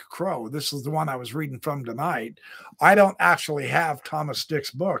Mike Crow. This is the one I was reading from tonight. I don't actually have Thomas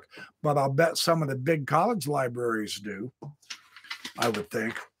Dick's book, but I'll bet some of the big college libraries do, I would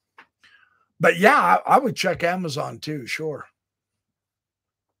think. But yeah, I would check Amazon too, sure.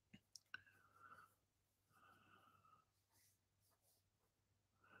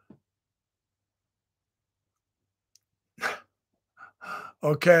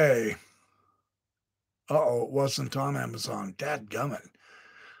 Okay. Uh-oh, it wasn't on Amazon. Dadgummit.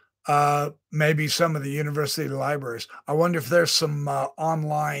 Maybe some of the university libraries. I wonder if there's some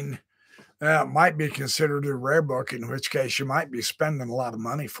online, might be considered a rare book, in which case you might be spending a lot of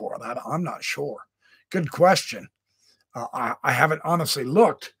money for that. I'm not sure. Good question. I haven't honestly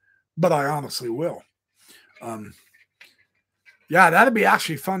looked, but I honestly will. Yeah, that'd be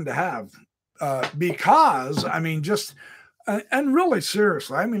actually fun to have because, I mean, just, and really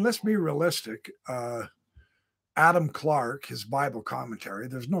seriously, I mean, let's be realistic. Adam Clark, his Bible commentary,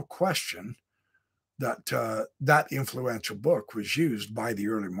 there's no question that that influential book was used by the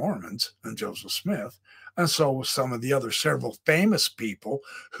early Mormons and Joseph Smith, and so was some of the other several famous people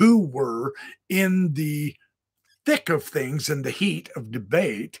who were in the thick of things, in the heat of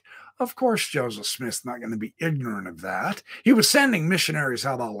debate. Of course, Joseph Smith's not going to be ignorant of that. He was sending missionaries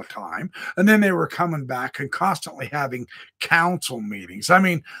out all the time, and then they were coming back and constantly having council meetings. I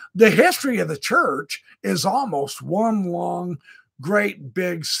mean, the history of the church is almost one long, great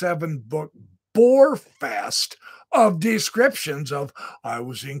big 7-book bore fest of descriptions of, I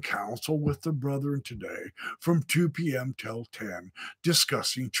was in council with the brethren today from 2 p.m. till 10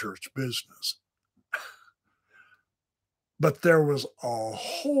 discussing church business. But there was a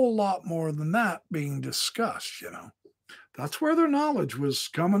whole lot more than that being discussed, you know. That's where their knowledge was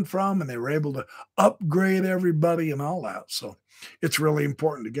coming from, and they were able to upgrade everybody and all that. So it's really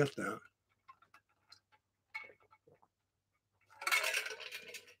important to get that.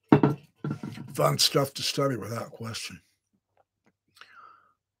 Fun stuff to study without question.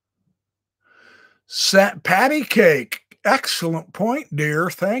 Patty cake. Excellent point,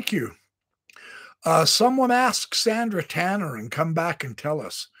 dear. Thank you. Someone ask Sandra Tanner and come back and tell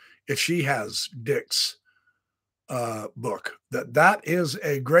us if she has Dick's book. That is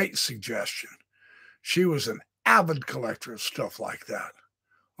a great suggestion. She was an avid collector of stuff like that.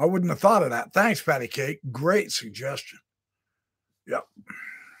 I wouldn't have thought of that. Thanks, Patty Cake. Great suggestion. Yep.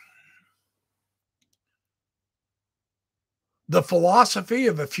 The Philosophy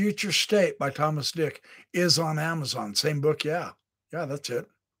of a Future State by Thomas Dick is on Amazon. Same book, yeah. Yeah, that's it.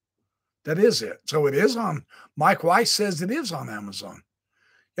 That is it. So it is on, Mike Weiss says it is on Amazon.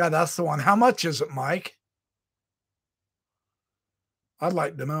 Yeah, that's the one. How much is it, Mike? I'd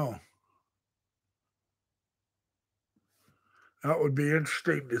like to know. That would be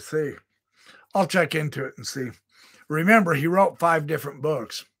interesting to see. I'll check into it and see. Remember, he wrote 5 different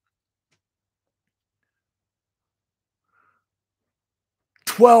books.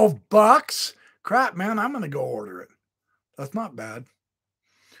 $12? Crap, man, I'm going to go order it. That's not bad.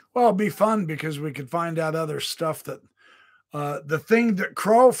 Well, it'll be fun because we could find out other stuff that the thing that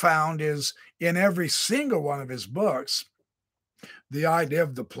Crow found is in every single one of his books, the idea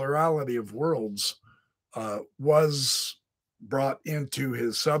of the plurality of worlds was brought into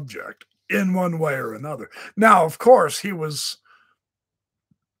his subject in one way or another. Now, of course, he was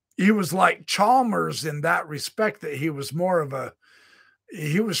like Chalmers in that respect, that he was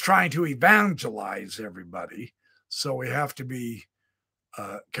trying to evangelize everybody. So we have to be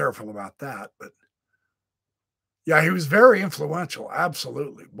careful about that. But yeah, he was very influential.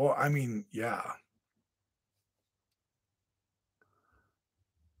 Absolutely. Boy, I mean, yeah.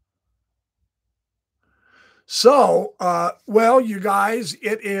 So, well, you guys,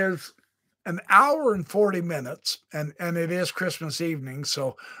 it is an hour and 40 minutes, and it is Christmas evening.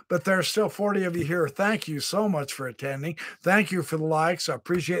 So, but there's still 40 of you here. Thank you so much for attending. Thank you for the likes. I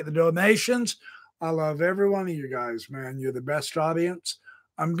appreciate the donations. I love every one of you guys, man. You're the best audience.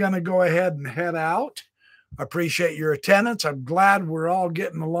 I'm going to go ahead and head out. I appreciate your attendance. I'm glad we're all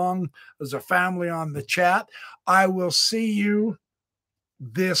getting along as a family on the chat. I will see you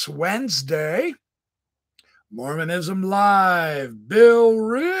this Wednesday. Mormonism Live, Bill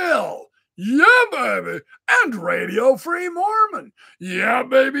Real, yeah, baby, and Radio Free Mormon, yeah,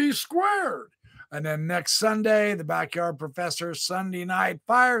 baby, squared. And then next Sunday, the Backyard Professor Sunday Night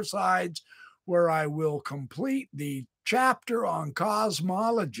Firesides, where I will complete the chapter on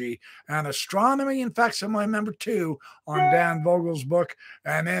cosmology and astronomy in Facsimile number 2 on Dan Vogel's book.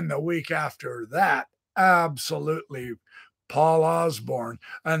 And then the week after that, absolutely Paul Osborne.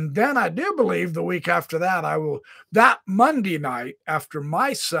 And then I do believe the week after that, that Monday night after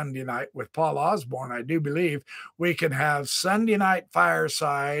my Sunday night with Paul Osborne, I do believe we can have Sunday night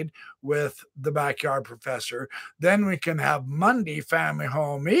fireside with the Backyard Professor. Then we can have Monday family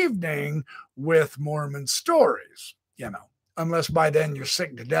home evening with Mormon stories, unless by then you're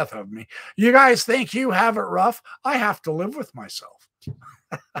sick to death of me. You guys think you have it rough? I have to live with myself.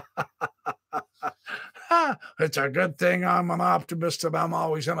 It's a good thing I'm an optimist and I'm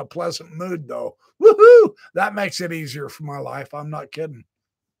always in a pleasant mood, though. Woohoo! That makes it easier for my life. I'm not kidding.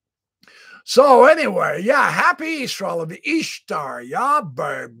 So anyway, yeah, happy Easter, all of you. Ishtar, yeah,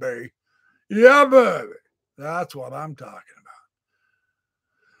 baby. Yeah, baby. That's what I'm talking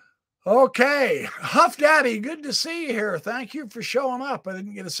about. Okay. Huff Daddy, good to see you here. Thank you for showing up. I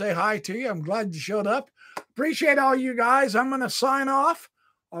didn't get to say hi to you. I'm glad you showed up. Appreciate all you guys. I'm going to sign off.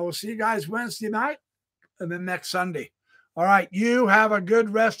 I will see you guys Wednesday night and then next Sunday. All right. You have a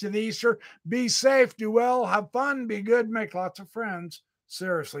good rest of Easter. Be safe, do well, have fun, be good, make lots of friends.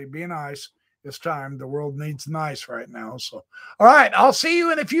 Seriously, be nice. It's time. The world needs nice right now. So, all right. I'll see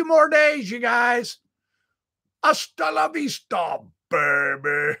you in a few more days, you guys. Hasta la vista,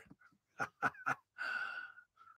 baby.